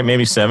week, right?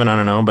 Maybe 7, I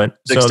don't know. But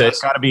 6 days.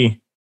 That's got to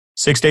be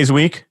 6 days a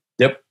week?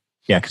 Yep.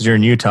 Yeah, because you're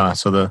in Utah.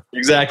 So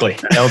exactly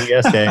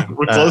LDS day.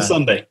 We're closed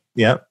Sunday.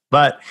 Yep.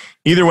 But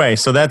either way,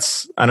 so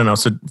that's, I don't know.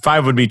 So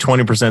 5 would be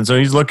 20%. So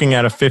he's looking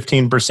at a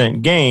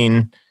 15%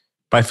 gain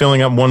by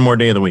filling up one more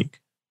day of the week.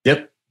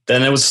 Yep.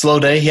 Then it was a slow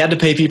day. He had to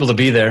pay people to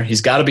be there.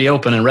 He's got to be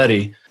open and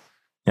ready.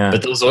 Yeah.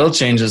 But those oil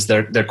changes,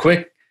 they're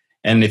quick.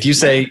 And if you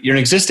say you're an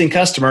existing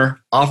customer,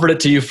 offered it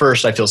to you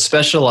first, I feel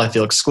special, I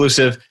feel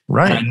exclusive.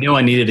 Right. And I knew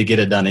I needed to get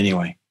it done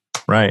anyway.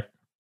 Right.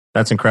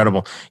 That's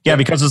incredible. Yeah,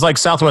 because it's like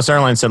Southwest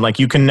Airlines said, like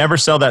you can never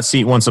sell that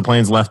seat once the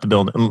plane's left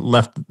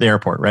the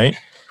airport, right?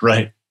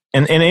 Right.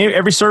 And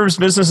every service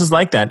business is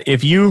like that.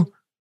 If you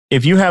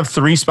have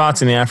 3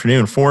 spots in the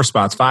afternoon, 4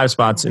 spots, 5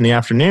 spots in the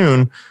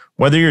afternoon,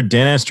 whether you're a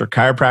dentist or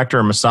chiropractor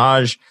or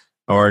massage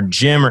or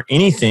gym or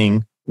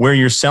anything where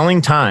you're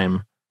selling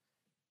time,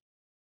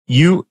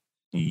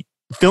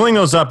 filling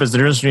those up is the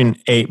difference between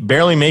a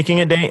barely making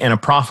a day and a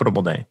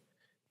profitable day.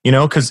 You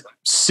know, because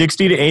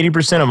 60 to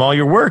 80% of all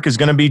your work is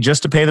going to be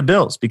just to pay the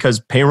bills because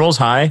payroll's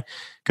high,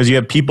 because you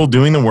have people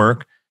doing the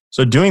work.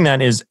 So doing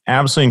that is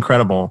absolutely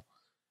incredible.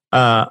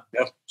 Yep.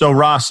 So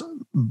Ross,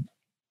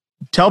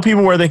 tell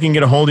people where they can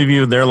get a hold of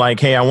you. They're like,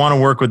 hey, I want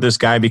to work with this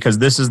guy because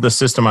this is the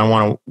system I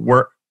want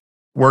to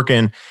work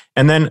in.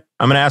 And then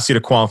I'm going to ask you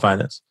to qualify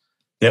this.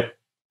 Yep.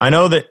 I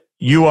know that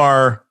you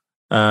are,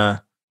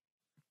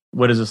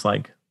 what is this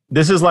like?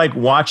 This is like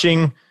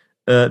watching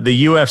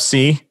the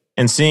UFC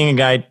and seeing a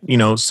guy,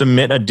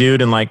 submit a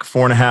dude in like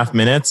 4.5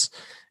 minutes.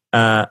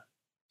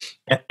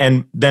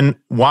 And then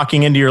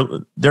walking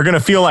into they're going to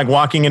feel like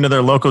walking into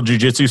their local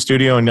jiu-jitsu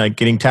studio and like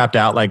getting tapped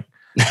out like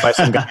by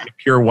some guy in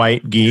pure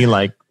white gi,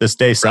 like this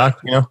day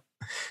sucked,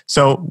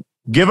 So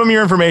give them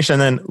your information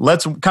and then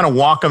let's kind of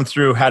walk them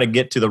through how to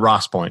get to the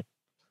Ross point.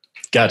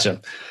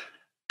 Gotcha.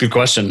 Good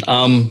question.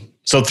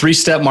 So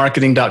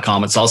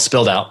 3stepmarketing.com, it's all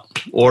spelled out,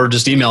 or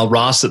just email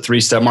Ross at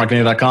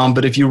 3stepmarketing.com.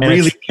 But if you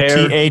really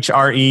care,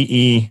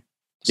 THREE.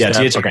 Yeah,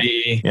 THREE.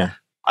 Okay. Yeah.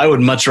 I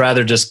would much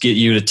rather just get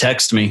you to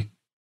text me.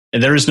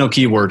 And there is no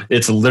keyword.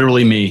 It's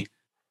literally me.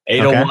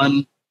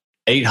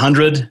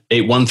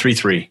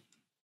 801-800-8133.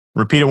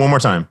 Repeat it one more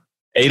time.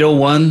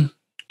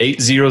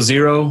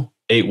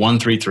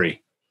 801-800-8133.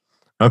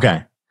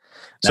 Okay.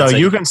 So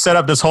you can set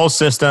up this whole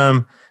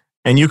system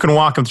and you can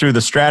walk them through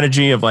the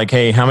strategy of like,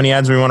 hey, how many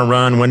ads do we want to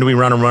run? When do we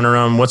run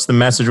them? What's the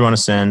message we want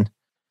to send?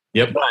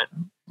 Yep. But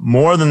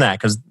more than that,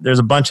 because there's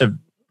a bunch of,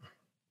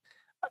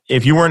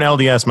 if you weren't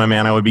LDS, my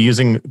man, I would be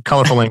using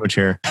colorful language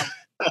here.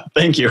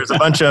 Thank you. There's a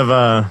bunch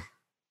of,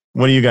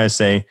 what do you guys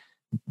say?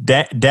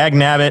 Dag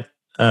nabbit,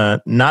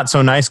 not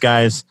so nice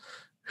guys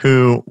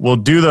who will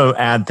do the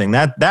ad thing.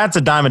 That's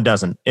a dime a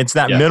dozen. It's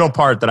that middle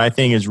part that I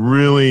think is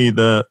really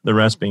the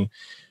recipe.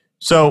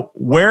 So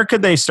where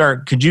could they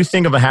start? Could you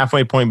think of a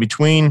halfway point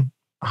between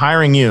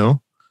hiring you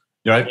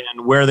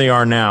and where they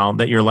are now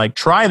that you're like,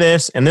 try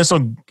this and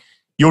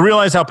you'll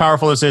realize how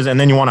powerful this is and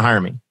then you want to hire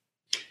me?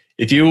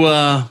 If you,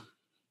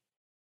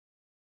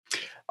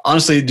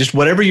 honestly, just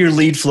whatever your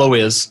lead flow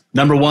is,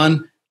 number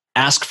one,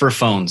 ask for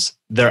phones.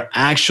 They're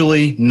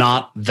actually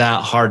not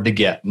that hard to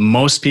get.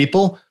 Most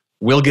people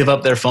will give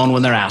up their phone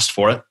when they're asked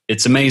for it.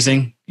 It's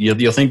amazing.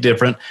 You'll think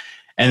different.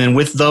 And then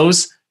with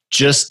those,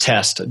 just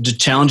test. Just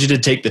challenge you to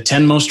take the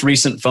 10 most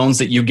recent phones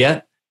that you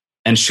get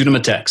and shoot them a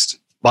text.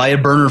 Buy a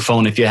burner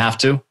phone if you have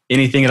to.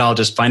 Anything at all.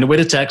 Just find a way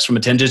to text from a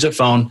 10-digit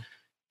phone.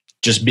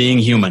 Just being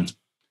human.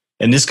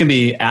 And this can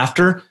be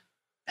after,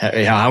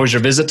 hey, how was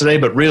your visit today?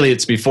 But really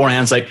it's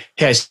beforehand. It's like,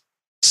 hey, I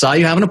saw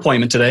you have an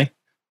appointment today.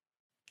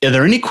 Are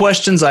there any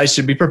questions I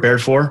should be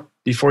prepared for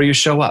before you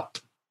show up?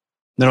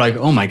 And they're like,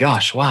 oh my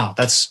gosh, wow.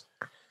 There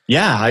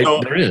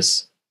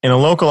is. In a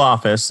local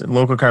office,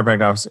 local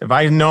chiropractic office, if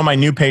I know my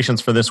new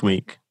patients for this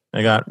week,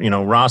 I got,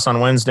 Ross on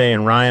Wednesday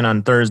and Ryan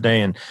on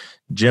Thursday and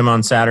Jim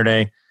on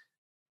Saturday.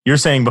 You're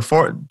saying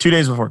 2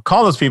 days before,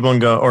 call those people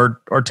and go,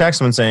 or text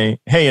them and say,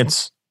 hey,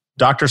 it's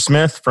Dr.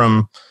 Smith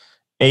from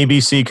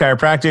ABC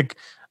Chiropractic.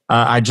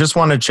 I just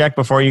want to check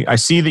before I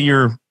see that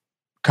you're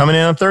coming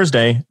in on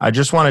Thursday. I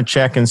just want to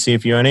check and see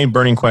if you have any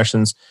burning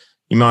questions.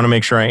 You want to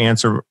make sure I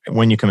answer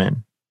when you come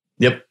in.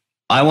 Yep.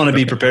 I want to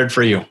be prepared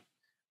for you.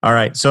 All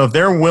right. So if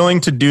they're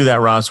willing to do that,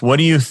 Ross, what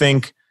do you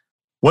think?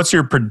 What's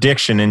your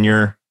prediction in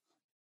your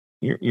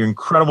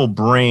incredible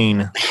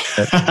brain?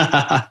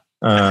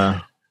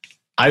 I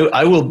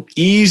will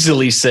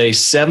easily say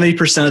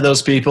 70% of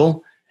those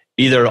people,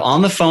 either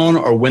on the phone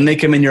or when they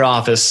come in your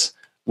office,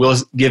 will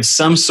give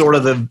some sort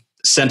of the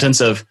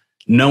sentence of,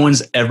 no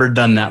one's ever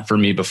done that for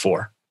me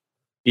before.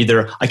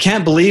 Either, I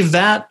can't believe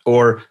that,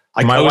 or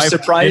I was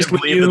surprised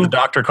with you. That the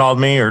doctor called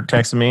me or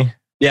texted me.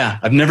 Yeah,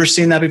 I've never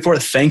seen that before.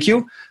 Thank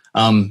you.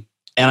 And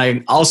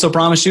I also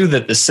promise you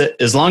that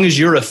as long as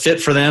you're a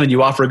fit for them and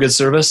you offer a good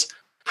service, I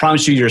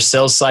promise you your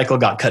sales cycle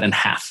got cut in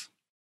half.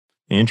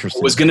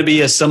 Interesting. It was going to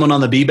be someone on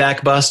the Be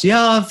Back bus.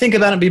 Yeah, think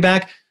about it, Be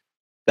Back.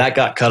 That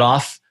got cut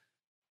off.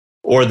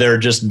 Or they're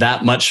just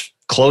that much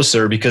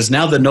closer because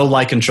now the know,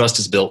 like, and trust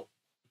is built.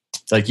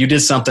 It's like you did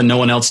something no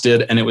one else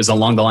did, and it was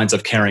along the lines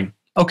of caring.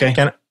 Okay.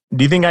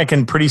 Do you think I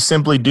can pretty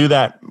simply do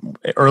that?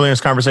 Earlier in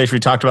this conversation, we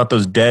talked about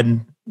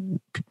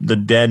the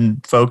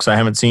dead folks I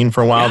haven't seen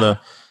for a while. To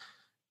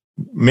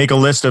make a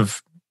list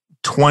of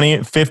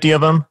 20, 50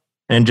 of them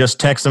and just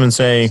text them and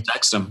say,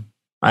 text them.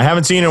 I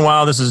haven't seen in a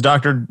while. This is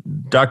Dr.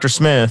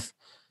 Smith.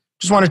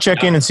 Just want to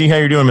check in and see how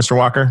you're doing, Mr.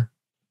 Walker.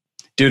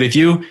 Dude, if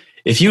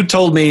you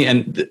told me,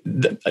 and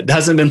it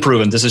hasn't been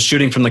proven, this is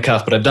shooting from the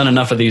cuff, but I've done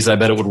enough of these, I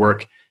bet it would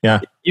work.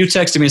 Yeah. You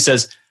texted me and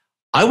says,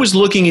 I was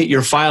looking at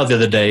your file the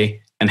other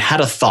day and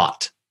had a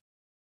thought.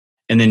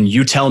 And then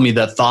you tell me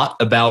that thought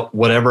about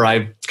whatever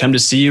I've come to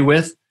see you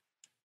with.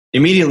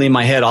 Immediately in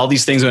my head, all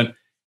these things went,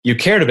 you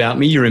cared about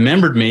me, you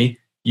remembered me,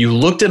 you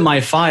looked at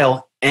my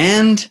file,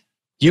 and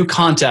you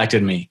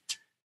contacted me.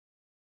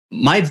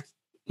 My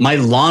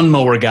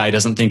lawnmower guy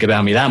doesn't think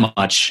about me that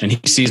much, and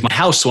he sees my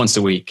house once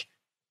a week.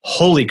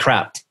 Holy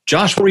crap.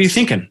 Josh, what were you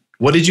thinking?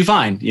 What did you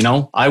find?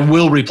 I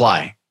will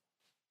reply.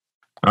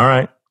 All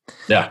right.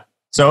 Yeah.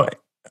 So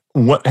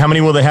how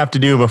many will they have to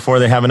do before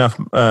they have enough?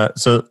 They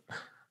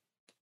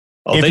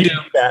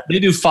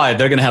do 5.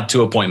 They're going to have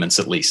 2 appointments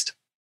at least.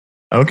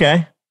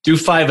 Okay. Do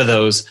 5 of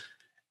those.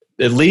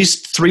 At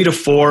least 3 to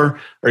 4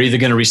 are either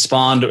going to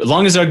respond. As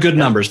long as they're good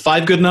numbers,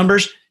 5 good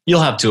numbers,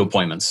 you'll have 2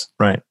 appointments.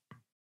 Right.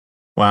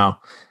 Wow.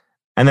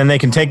 And then they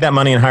can take that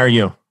money and hire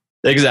you.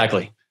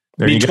 Exactly.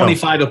 There you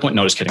 25 appointments.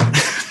 No, just kidding.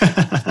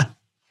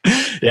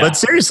 Yeah. But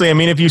seriously, I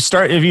mean, if you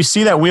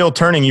see that wheel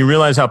turning, you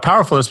realize how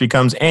powerful this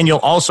becomes, and you'll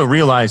also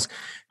realize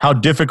how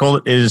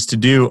difficult it is to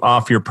do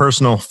off your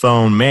personal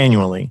phone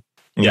manually.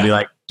 And you'll be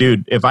like,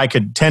 dude, if I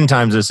could 10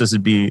 times this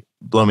would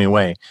blow me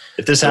away.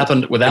 If this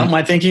happened without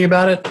my thinking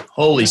about it,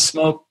 holy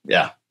smoke.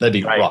 Yeah, that'd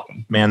be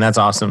rocking. Man, that's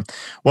awesome.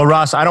 Well,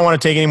 Ross, I don't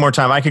want to take any more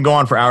time. I could go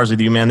on for hours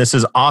with you, man. This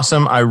is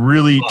awesome. I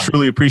really,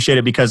 truly appreciate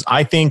it because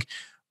I think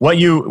what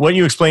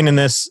you explained in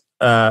this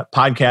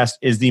podcast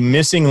is the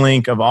missing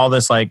link of all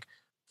this, like,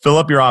 fill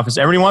up your office.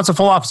 Everybody wants a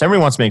full office.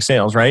 Everybody wants to make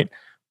sales, right?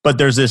 But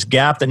there's this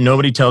gap that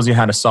nobody tells you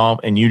how to solve,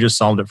 and you just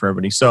solved it for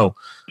everybody. So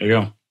there you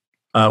go.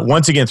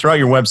 Once again, throw out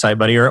your website,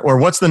 buddy, or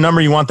what's the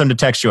number you want them to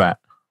text you at?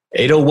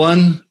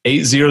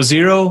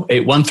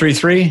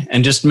 801-800-8133.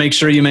 And just make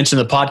sure you mention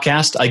the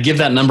podcast. I give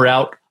that number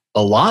out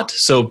a lot.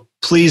 So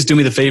please do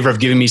me the favor of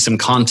giving me some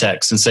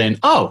context and saying,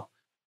 oh,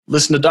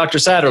 listen to Dr.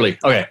 Satterley.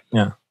 Okay.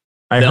 Yeah.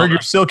 I heard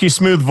your silky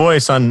smooth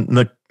voice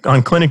on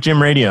Clinic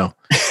Gym Radio.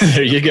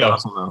 There you go.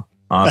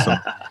 Awesome.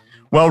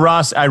 Well,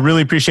 Ross, I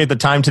really appreciate the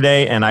time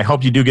today, and I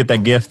hope you do get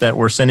that gift that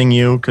we're sending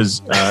you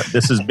because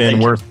this has been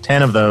worth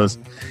 10 of those.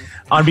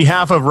 On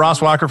behalf of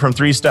Ross Walker from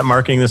 3-Step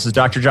Marketing, this is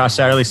Dr. Josh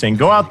Satterley saying,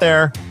 go out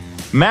there,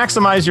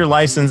 maximize your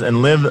license,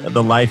 and live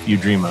the life you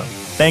dream of.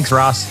 Thanks,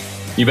 Ross.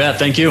 You bet.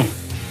 Thank you.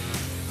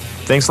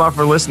 Thanks a lot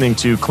for listening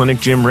to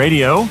Clinic Gym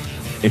Radio.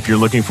 If you're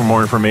looking for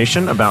more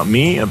information about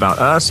me, about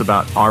us,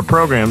 about our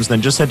programs,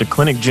 then just head to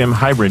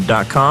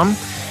clinicgymhybrid.com.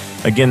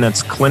 Again,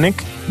 that's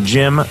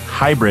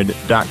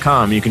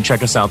clinicgymhybrid.com. You can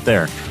check us out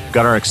there. We've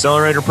got our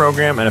accelerator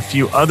program and a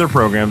few other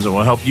programs that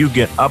will help you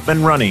get up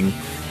and running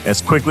as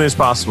quickly as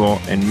possible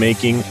and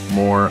making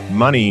more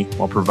money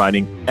while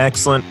providing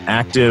excellent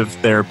active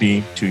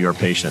therapy to your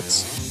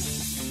patients.